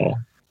basketball.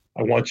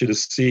 I want you to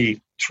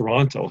see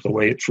Toronto the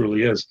way it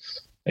truly is.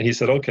 And he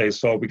said, okay.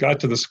 So we got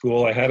to the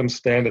school. I had him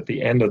stand at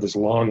the end of this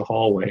long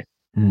hallway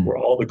where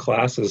all the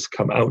classes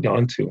come out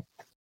onto.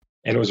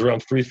 And it was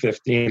around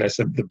 3:15. I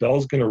said, the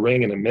bell's going to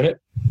ring in a minute.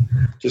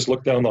 Just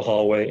look down the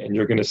hallway and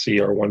you're going to see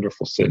our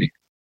wonderful city.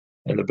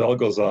 And the bell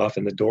goes off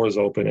and the doors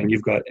open and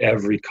you've got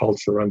every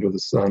culture under the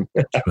sun.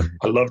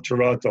 I love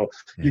Toronto.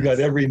 Yes. You got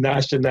every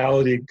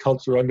nationality,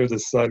 culture under the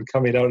sun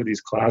coming out of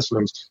these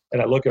classrooms.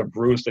 And I look at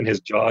Bruce and his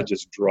jaw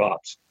just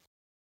drops.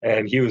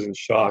 And he was in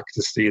shock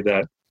to see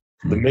that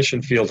the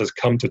mission field has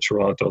come to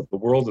Toronto. The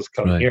world has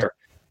come here.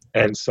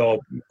 And so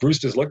Bruce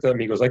just looked at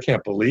me. He goes, I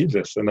can't believe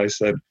this. And I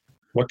said,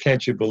 what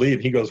can't you believe?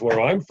 He goes,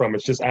 where I'm from,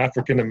 it's just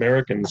African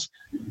Americans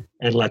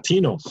and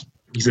Latinos.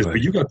 He says,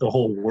 but you got the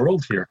whole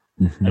world here.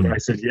 And I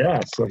said, yeah,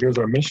 so here's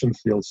our mission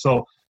field.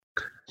 So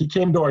he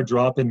came to our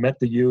drop-in, met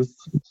the youth,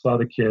 saw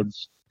the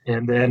kids.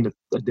 And then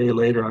a day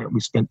later, we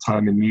spent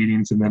time in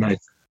meetings. And then I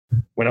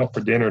went out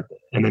for dinner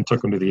and then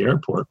took him to the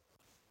airport.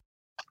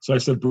 So I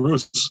said,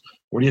 Bruce,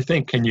 what do you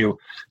think? Can you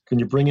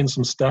bring in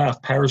some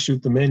staff,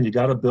 parachute them in? You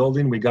got a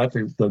building. We got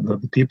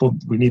the people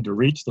we need to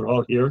reach. They're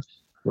all here.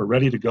 We're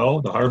ready to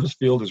go. The harvest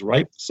field is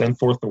ripe. Send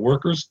forth the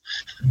workers.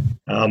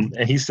 And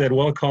he said,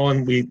 well,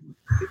 Colin, we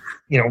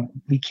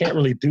can't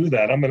really do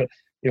that.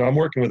 I'm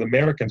working with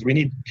Americans. We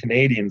need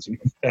Canadians. In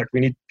fact, we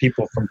need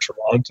people from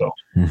Toronto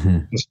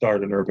to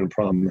start an Urban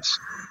Promise,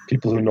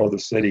 people who know the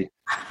city.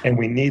 And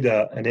we need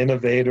an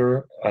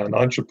innovator, an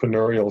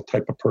entrepreneurial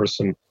type of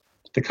person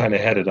to kind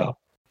of head it up,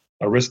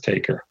 a risk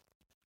taker.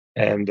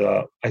 And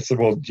I said,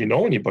 well, do you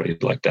know anybody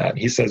like that? And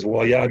he says,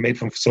 well, yeah, I made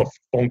some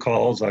phone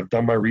calls. I've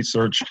done my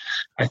research.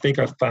 I think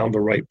I've found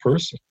the right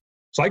person.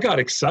 So I got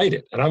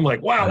excited. And I'm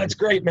like, wow, that's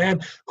great,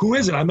 man. Who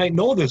is it? I might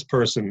know this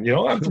person.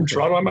 I'm from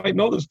Toronto. I might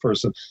know this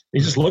person. He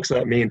just looks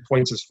at me and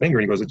points his finger.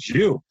 He goes, it's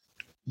you.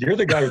 You're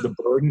the guy with the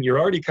burden. You're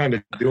already kind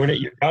of doing it.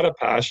 You've got a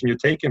passion. You're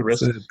taking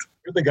risks.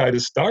 You're the guy to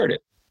start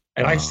it.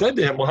 And I said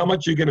to him, well, how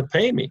much are you going to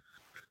pay me?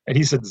 And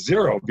he said,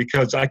 zero,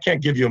 because I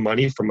can't give you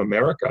money from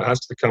America. It has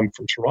to come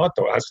from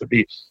Toronto. It has to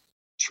be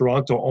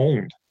Toronto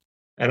owned.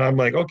 And I'm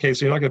like, okay,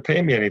 so you're not going to pay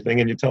me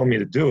anything and you're telling me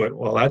to do it.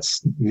 Well,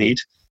 that's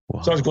neat.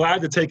 Wow. So I was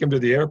glad to take him to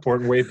the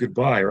airport and wave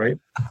goodbye, right?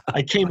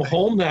 I came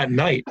home that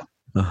night.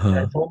 And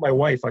I told my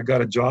wife I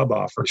got a job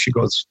offer. She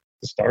goes,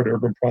 to start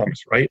Urban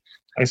Promise, right?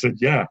 I said,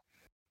 yeah.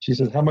 She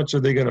says, how much are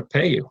they going to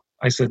pay you?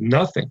 I said,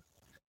 nothing.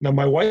 Now,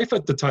 my wife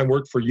at the time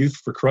worked for Youth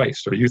for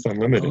Christ or Youth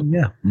Unlimited. Oh,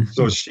 yeah.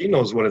 So she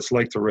knows what it's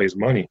like to raise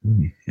money.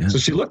 Yeah. So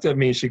she looked at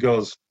me and she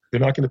goes, they're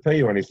not going to pay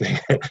you anything.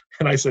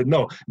 And I said,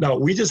 no,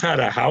 we just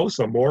had a house,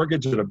 a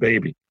mortgage, and a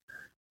baby.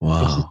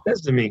 Wow. So she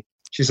says to me,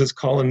 she says,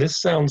 Colin,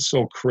 this sounds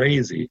so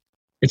crazy.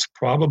 It's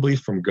probably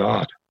from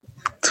God.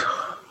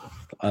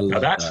 I love now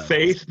that's that.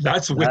 Faith.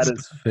 That's wisdom. That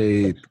is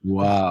faith.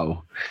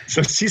 Wow.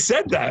 So she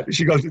said that.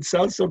 She goes, it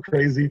sounds so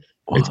crazy.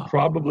 Wow. It's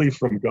probably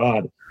from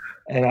God.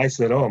 And I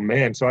said, oh,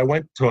 man. So I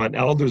went to an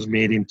elders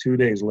meeting 2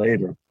 days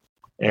later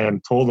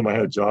and told them I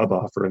had a job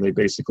offer. And they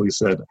basically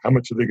said, how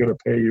much are they going to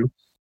pay you?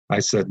 I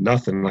said,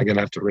 nothing. I'm going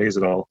to have to raise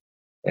it all.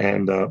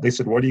 And they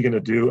said, what are you going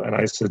to do? And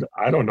I said,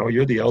 I don't know.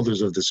 You're the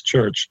elders of this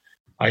church.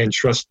 I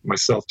entrust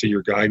myself to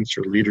your guidance,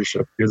 your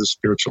leadership. You're the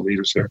spiritual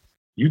leaders here.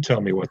 You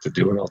tell me what to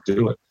do and I'll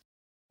do it.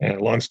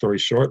 And long story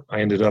short,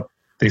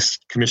 they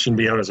commissioned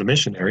me out as a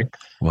missionary.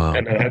 Wow.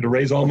 And I had to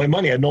raise all my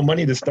money. I had no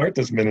money to start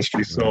this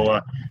ministry. So,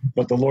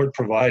 but the Lord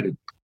provided.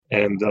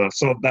 And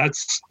so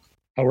that's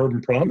how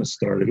Urban Promise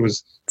started. It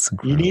was,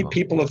 you need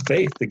people of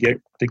faith to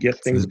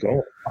get things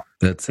going.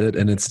 That's it.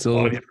 And it's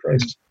still,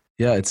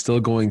 Yeah, it's still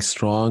going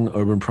strong,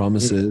 Urban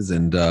Promises.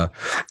 And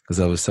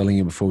as I was telling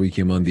you before we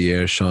came on the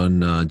air,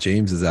 Sean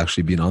James has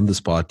actually been on this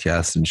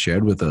podcast and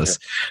shared with us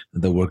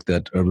the work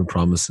that Urban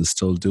Promise is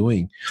still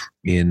doing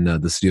in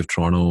the city of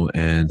Toronto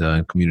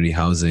and community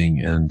housing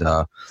and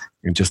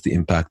just the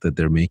impact that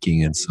they're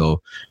making. And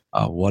so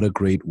what a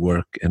great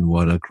work and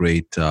what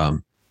great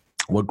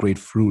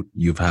fruit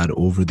you've had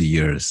over the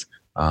years.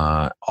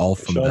 All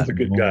from Sean's that a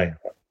good moment.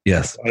 guy.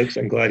 Yes.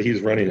 I'm glad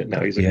he's running it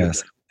now. He's a good guy.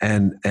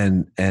 And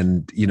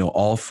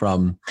all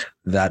from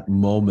that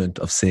moment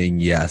of saying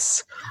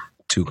yes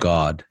to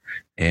God.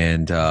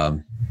 And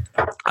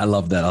I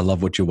love that. I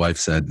love what your wife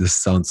said. This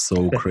sounds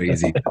so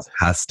crazy. This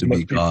has to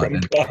be God.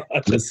 And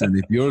listen,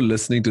 if you're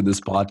listening to this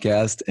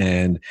podcast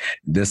and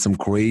there's some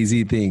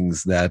crazy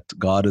things that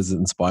God is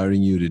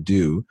inspiring you to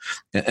do,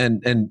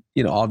 and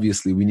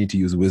obviously we need to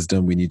use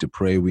wisdom. We need to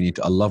pray.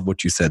 I love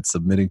what you said,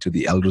 submitting to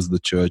the elders of the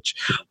church,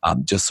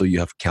 just so you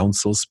have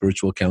counsel,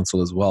 spiritual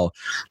counsel as well.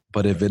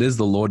 But if it is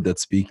the Lord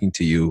that's speaking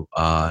to you,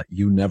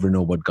 you never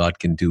know what God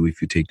can do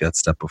if you take that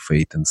step of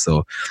faith. And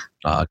so,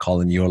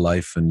 Colin, your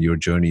life and your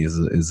journey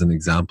is an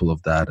example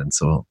of that. And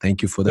so,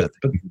 thank you for that.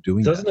 But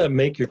doesn't that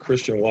make your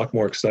Christian walk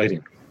more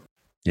exciting?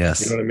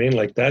 Yes. You know what I mean?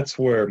 Like that's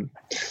where.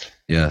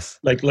 Yes.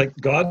 Like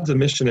God's a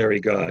missionary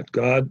God.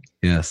 God.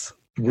 Yes.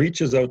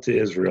 Reaches out to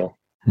Israel,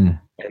 and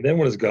then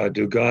what does God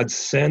do? God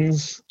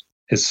sends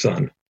His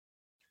Son.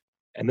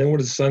 And then what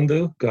does the Son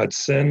do? God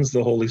sends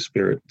the Holy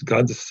Spirit.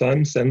 God the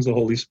Son sends the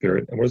Holy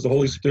Spirit. And what does the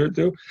Holy Spirit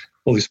do?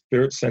 Holy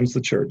Spirit sends the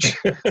church.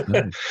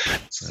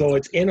 So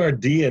it's in our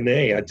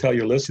DNA. I tell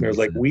your listeners,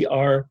 like we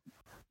are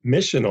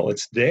missional.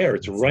 It's there.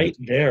 It's right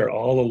there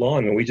all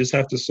along. And we just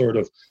have to sort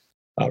of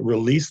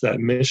release that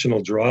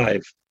missional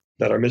drive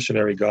that our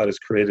missionary God has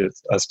created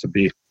us to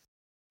be.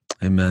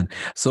 Amen.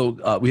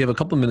 So we have a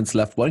couple of minutes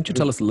left. Why don't you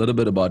tell us a little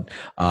bit about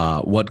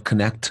what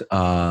Connect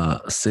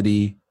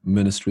City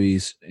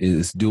Ministries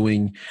is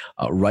doing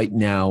right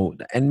now,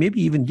 and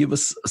maybe even give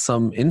us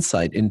some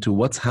insight into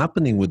what's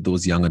happening with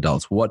those young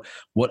adults. What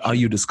are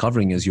you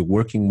discovering as you're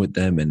working with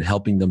them and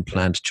helping them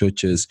plant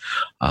churches?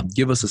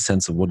 Give us a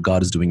sense of what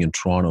God is doing in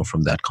Toronto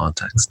from that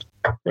context.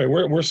 Right.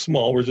 We're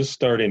small. We're just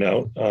starting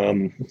out.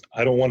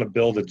 I don't want to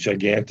build a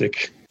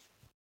gigantic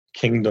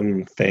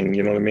kingdom thing,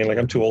 you know what I mean? Like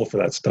I'm too old for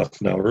that stuff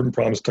now. Urban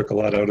Promise took a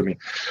lot out of me,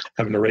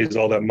 having to raise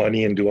all that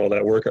money and do all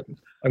that work.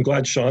 I'm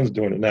glad Sean's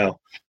doing it now.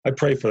 I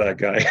pray for that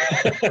guy.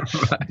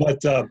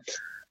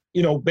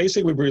 But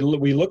basically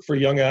we look for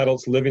young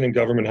adults living in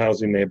government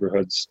housing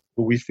neighborhoods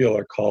who we feel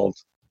are called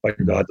by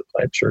God to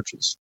plant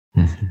churches.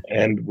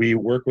 And we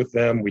work with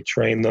them, we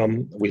train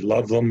them, we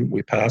love them,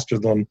 we pastor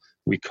them,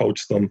 we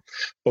coach them,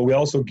 but we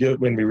also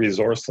we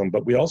resource them,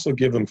 but we also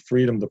give them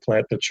freedom to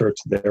plant the church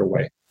their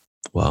way.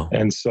 Wow.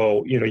 And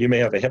so, you may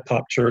have a hip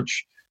hop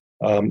church.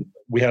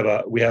 We have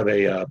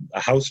a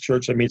house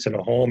church that meets in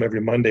a home every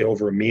Monday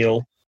over a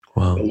meal.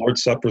 Wow. The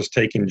Lord's Supper is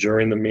taken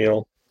during the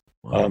meal.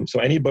 Wow. So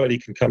anybody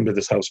can come to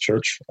this house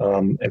church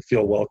and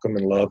feel welcome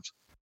and loved.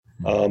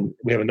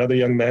 We have another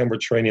young man we're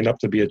training up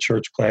to be a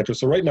church planter.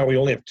 So right now we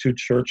only have 2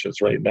 churches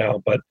right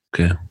now, but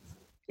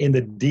in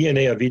the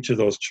DNA of each of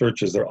those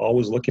churches, they're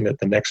always looking at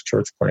the next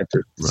church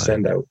planter to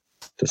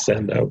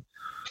send out.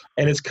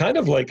 And it's kind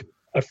of like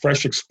a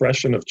fresh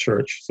expression of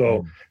church.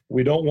 So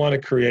we don't want to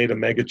create a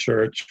mega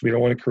church. We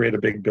don't want to create a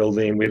big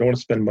building. We don't want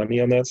to spend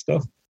money on that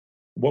stuff.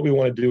 What we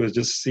want to do is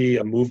just see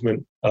a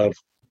movement of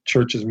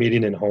churches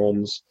meeting in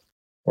homes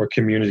or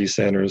community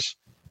centers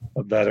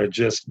that are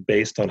just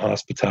based on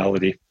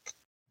hospitality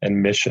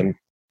and mission.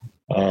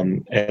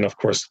 And of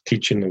course,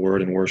 teaching the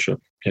word and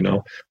worship,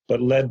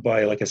 but led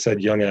by, like I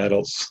said, young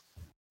adults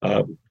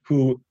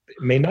who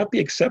may not be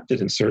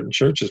accepted in certain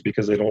churches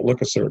because they don't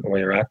look a certain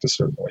way or act a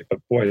certain way. But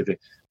boy, the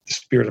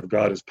Spirit of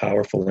God is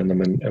powerful in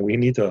them, and we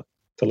need to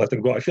let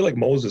them go. I feel like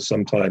Moses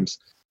sometimes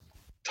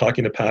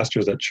talking to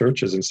pastors at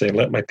churches and saying,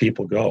 let my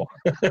people go,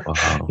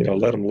 Wow.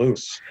 Let them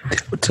loose.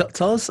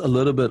 Tell us a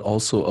little bit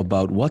also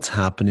about what's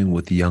happening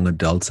with young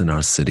adults in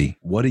our city.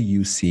 What are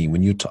you seeing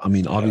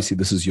when obviously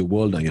this is your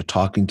world now. You're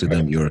talking to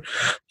them, you're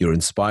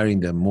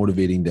inspiring them,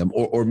 motivating them,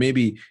 or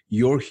maybe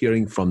you're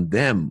hearing from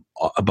them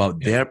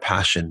about their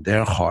passion,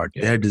 their heart,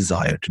 their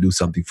desire to do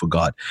something for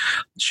God.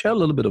 Share a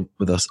little bit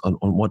with us on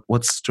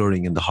what's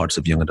stirring in the hearts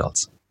of young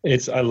adults.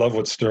 I love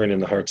what's stirring in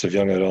the hearts of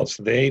young adults.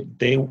 They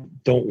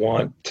don't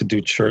want to do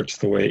church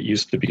the way it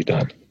used to be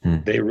done.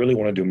 They really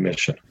want to do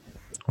mission.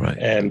 Right.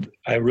 And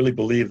I really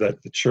believe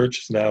that the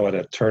church is now at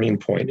a turning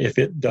point. If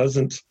it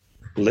doesn't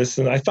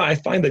listen, I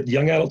find that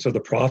young adults are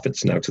the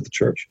prophets now to the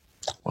church.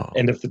 Wow.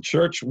 And if the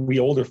church, we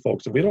older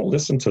folks, if we don't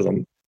listen to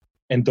them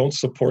and don't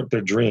support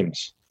their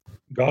dreams,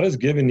 God has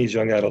given these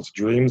young adults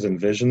dreams and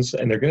visions,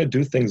 and they're going to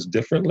do things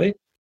differently.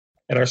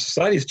 And our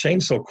society's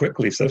changed so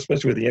quickly, so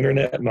especially with the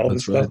internet and all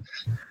this stuff.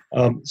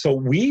 So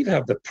we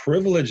have the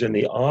privilege and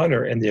the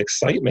honor and the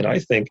excitement, I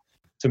think,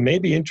 to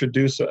maybe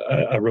introduce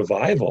a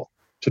revival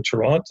to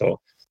Toronto.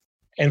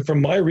 And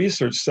from my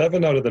research,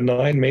 7 out of the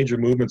 9 major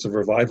movements of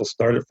revival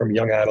started from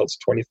young adults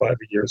 25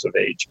 years of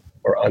age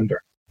or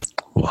under.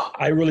 Wow.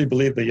 I really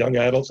believe the young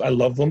adults, I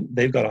love them.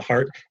 They've got a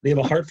heart. They have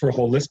a heart for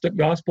holistic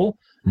gospel,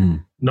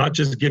 not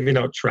just giving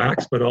out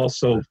tracts, but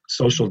also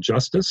social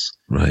justice.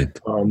 Right.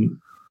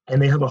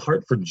 And they have a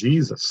heart for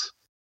Jesus.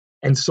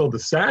 And so the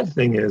sad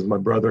thing is, my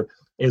brother,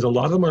 is a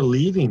lot of them are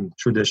leaving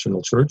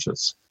traditional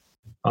churches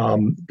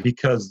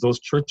because those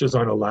churches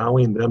aren't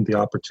allowing them the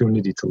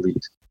opportunity to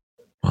lead.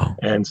 Wow.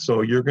 And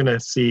so you're going to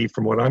see,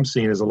 from what I'm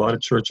seeing, is a lot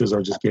of churches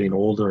are just getting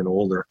older and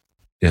older.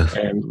 Yes.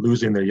 And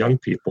losing their young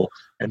people.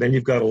 And then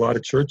you've got a lot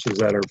of churches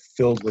that are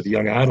filled with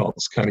young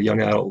adults, kind of young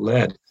adult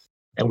led.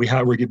 And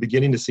we're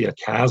beginning to see a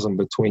chasm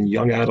between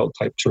young adult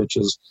type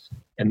churches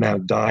and now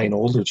dying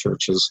older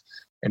churches.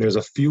 And there's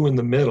a few in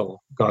the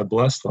middle, God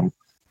bless them.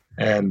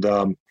 And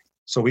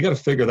so we got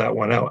to figure that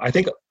one out. I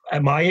think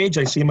at my age,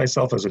 I see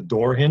myself as a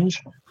door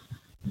hinge.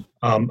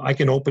 I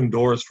can open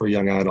doors for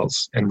young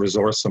adults and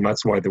resource them.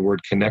 That's why the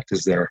word connect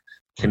is there.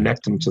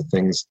 Connect them to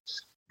things.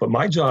 But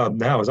my job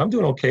now is I'm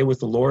doing okay with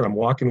the Lord. I'm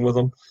walking with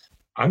them.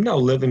 I'm now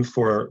living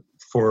for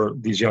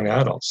these young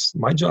adults.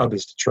 My job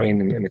is to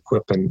train and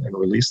equip and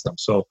release them.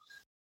 So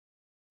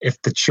if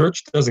the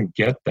church doesn't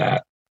get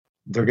that,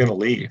 they're going to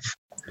leave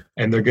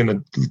and they're going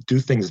to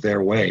do things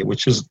their way,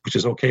 which is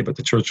okay, but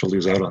the church will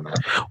lose out on that.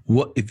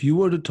 What if you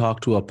were to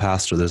talk to a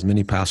pastor? There's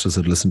many pastors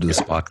that listen to this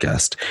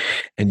podcast,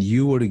 and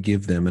you were to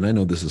give them, and I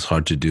know this is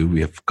hard to do,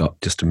 we have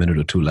got just a minute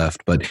or two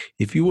left, but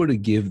if you were to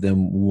give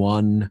them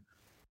one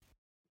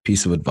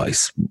piece of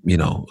advice,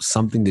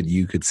 something that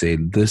you could say,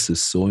 this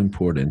is so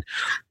important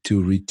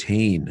to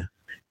retain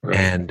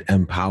and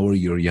empower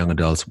your young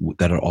adults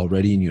that are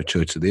already in your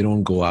church, so they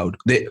don't go out,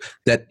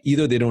 that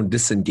either they don't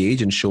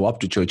disengage and show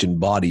up to church in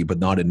body but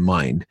not in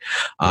mind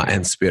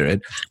and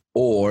spirit,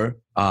 or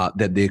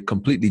that they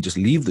completely just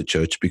leave the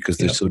church because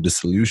they're so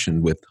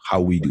disillusioned with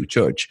how we do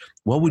church.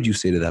 What would you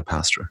say to that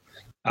pastor?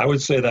 I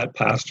would say that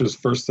pastor's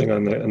first thing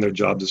on their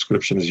job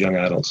description is young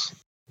adults.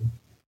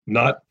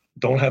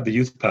 Don't have the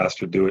youth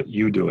pastor do it,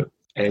 you do it.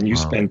 And you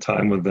spend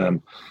time with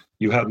them.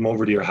 You have them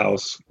over to your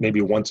house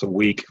maybe once a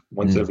week,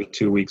 once every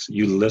 2 weeks.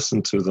 You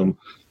listen to them.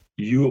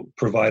 You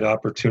provide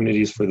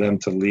opportunities for them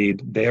to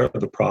lead. They are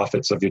the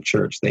prophets of your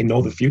church. They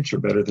know the future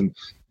better than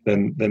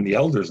the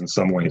elders in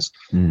some ways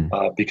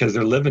because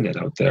they're living it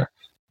out there.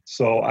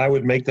 So I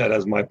would make that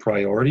as my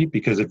priority,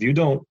 because if you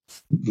don't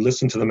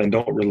listen to them and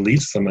don't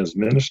release them as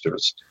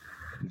ministers,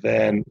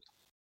 then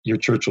your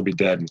church will be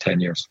dead in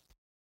 10 years.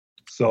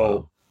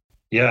 So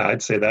yeah,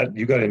 I'd say that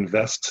you got to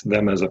invest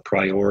them as a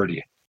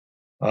priority.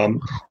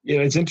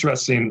 It's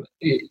interesting.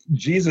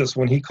 Jesus,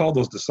 when he called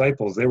those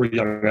disciples, they were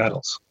young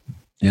adults.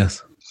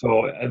 Yes.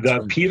 So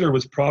that Peter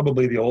was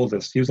probably the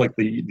oldest. He was like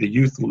the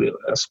youth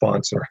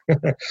sponsor.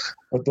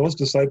 But those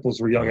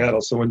disciples were young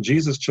adults. So when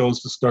Jesus chose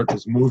to start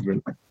this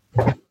movement,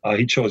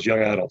 he chose young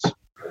adults.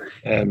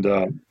 And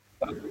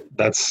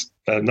that's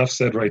enough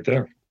said right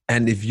there.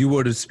 And if you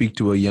were to speak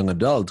to a young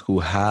adult who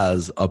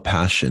has a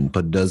passion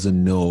but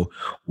doesn't know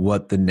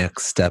what the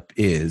next step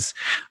is,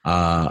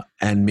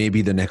 and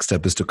maybe the next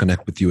step is to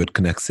connect with you at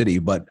Connect City,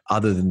 but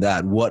other than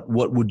that,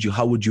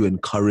 how would you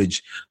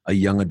encourage a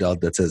young adult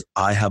that says,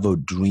 I have a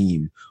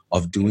dream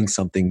of doing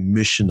something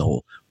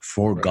missional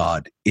for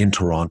God in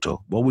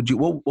Toronto? What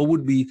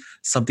would be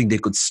something they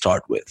could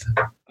start with?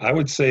 I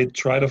would say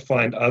try to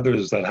find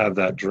others that have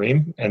that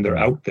dream and they're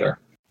out there.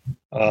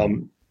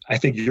 I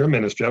think your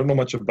ministry, I don't know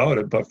much about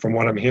it, but from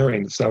what I'm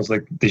hearing, it sounds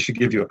like they should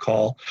give you a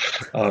call.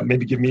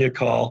 Maybe give me a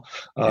call.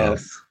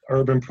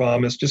 Urban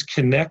Promise, just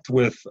connect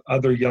with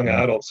other young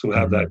adults who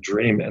have that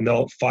dream, and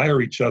they'll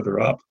fire each other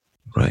up.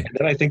 Right. And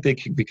then I think they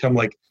can become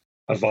like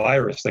a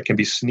virus that can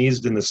be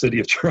sneezed in the city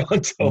of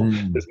Toronto.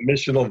 This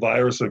missional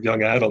virus of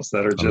young adults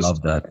that are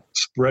just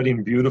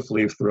spreading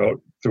beautifully throughout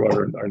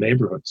our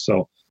neighborhood.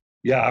 So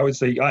yeah, I would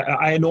say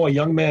I know a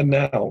young man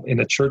now in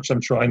a church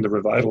I'm trying to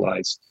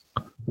revitalize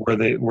where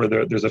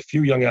there's a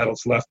few young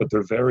adults left, but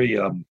they're very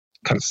kind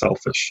of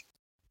selfish.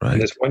 Right.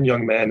 And this one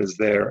young man is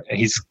there and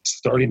he's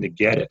starting to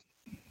get it.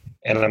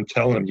 And I'm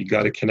telling him, you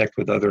got to connect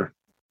with other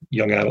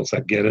young adults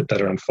that get it,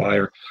 that are on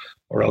fire,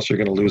 or else you're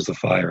going to lose the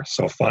fire.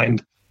 So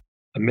find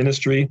a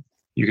ministry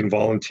you can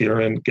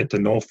volunteer in, get to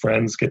know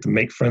friends, get to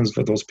make friends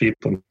with those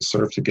people and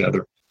serve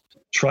together.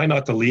 Try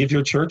not to leave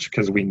your church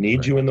because we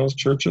need you in those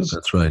churches.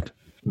 That's right.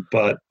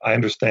 But I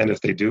understand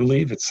if they do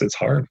leave, it's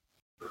hard.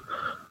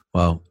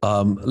 Wow.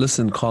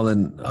 Listen,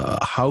 Colin,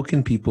 how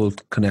can people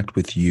connect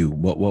with you?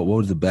 What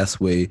was the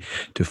best way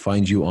to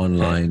find you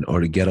online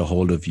or to get a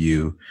hold of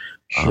you?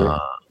 Sure.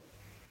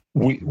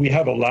 We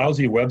have a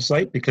lousy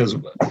website because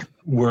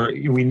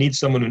we need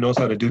someone who knows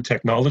how to do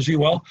technology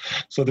well.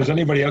 So if there's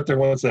anybody out there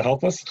who wants to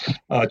help us,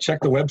 check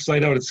the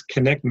website out. It's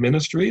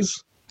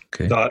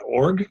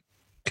connectministries.org.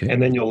 Okay.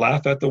 And then you'll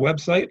laugh at the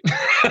website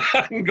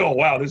and go,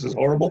 wow, this is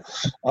horrible.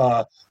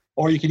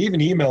 Or you can even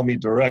email me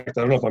direct.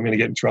 I don't know if I'm going to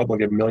get in trouble and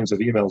get millions of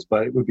emails,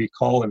 but it would be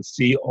Colin,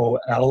 COLIN,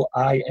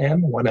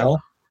 1L,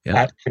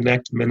 at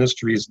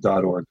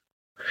connectministries.org.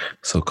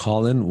 So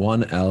Colin,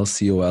 1L,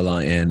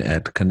 COLIN,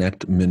 at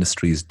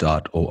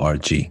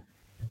connectministries.org.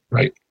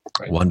 Right.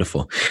 Right.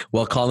 Wonderful.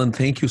 Well, Colin,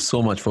 thank you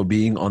so much for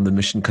being on the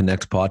Mission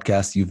Connect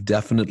podcast. You've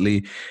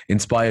definitely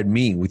inspired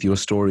me with your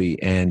story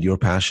and your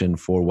passion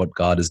for what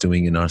God is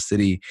doing in our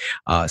city,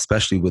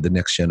 especially with the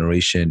next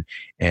generation.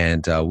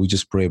 And we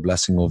just pray a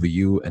blessing over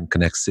you and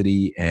Connect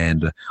City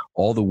and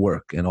all the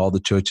work and all the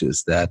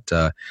churches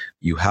that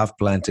you have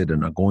planted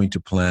and are going to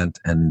plant,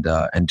 and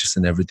just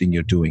in everything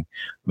you're doing.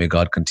 May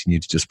God continue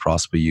to just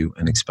prosper you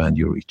and expand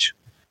your reach.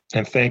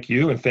 And thank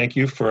you. And thank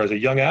you for, as a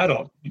young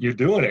adult, you're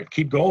doing it.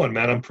 Keep going,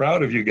 man. I'm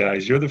proud of you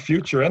guys. You're the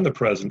future and the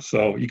present.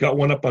 So you got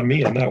one up on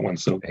me on that one.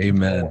 So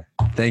amen.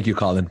 Thank you,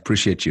 Colin.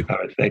 Appreciate you. All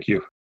right. Thank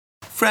you.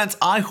 Friends,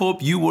 I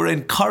hope you were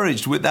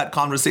encouraged with that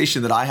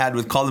conversation that I had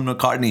with Colin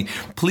McCartney.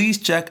 Please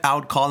check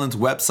out Colin's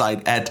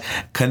website at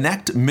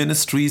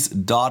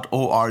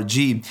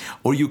connectministries.org,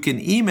 or you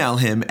can email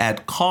him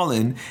at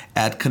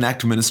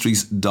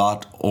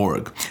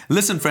colin@connectministries.org.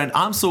 Listen, friend,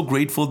 I'm so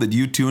grateful that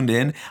you tuned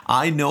in.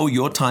 I know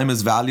your time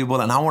is valuable,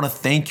 and I want to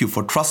thank you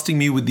for trusting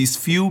me with these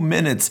few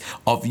minutes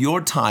of your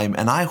time.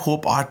 And I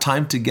hope our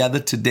time together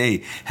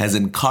today has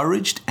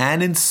encouraged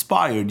and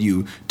inspired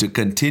you to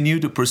continue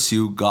to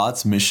pursue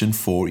God's mission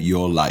for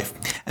your life.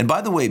 And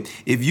by the way,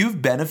 if you've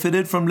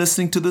benefited from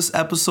listening to this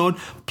episode,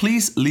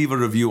 please leave a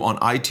review on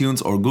iTunes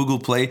or Google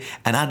Play,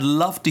 and I'd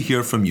love to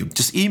hear from you.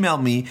 Just email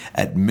me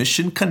at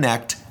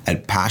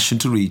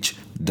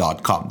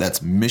missionconnect@passiontoreach.com. That's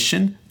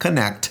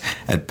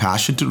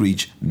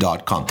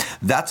missionconnect@passiontoreach.com.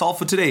 That's all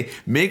for today.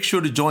 Make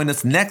sure to join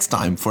us next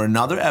time for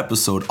another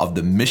episode of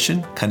the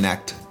Mission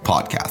Connect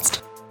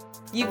podcast.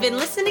 You've been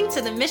listening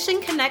to the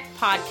Mission Connect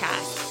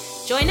podcast.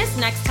 Join us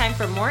next time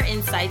for more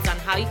insights on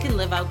how you can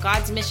live out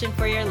God's mission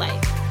for your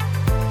life.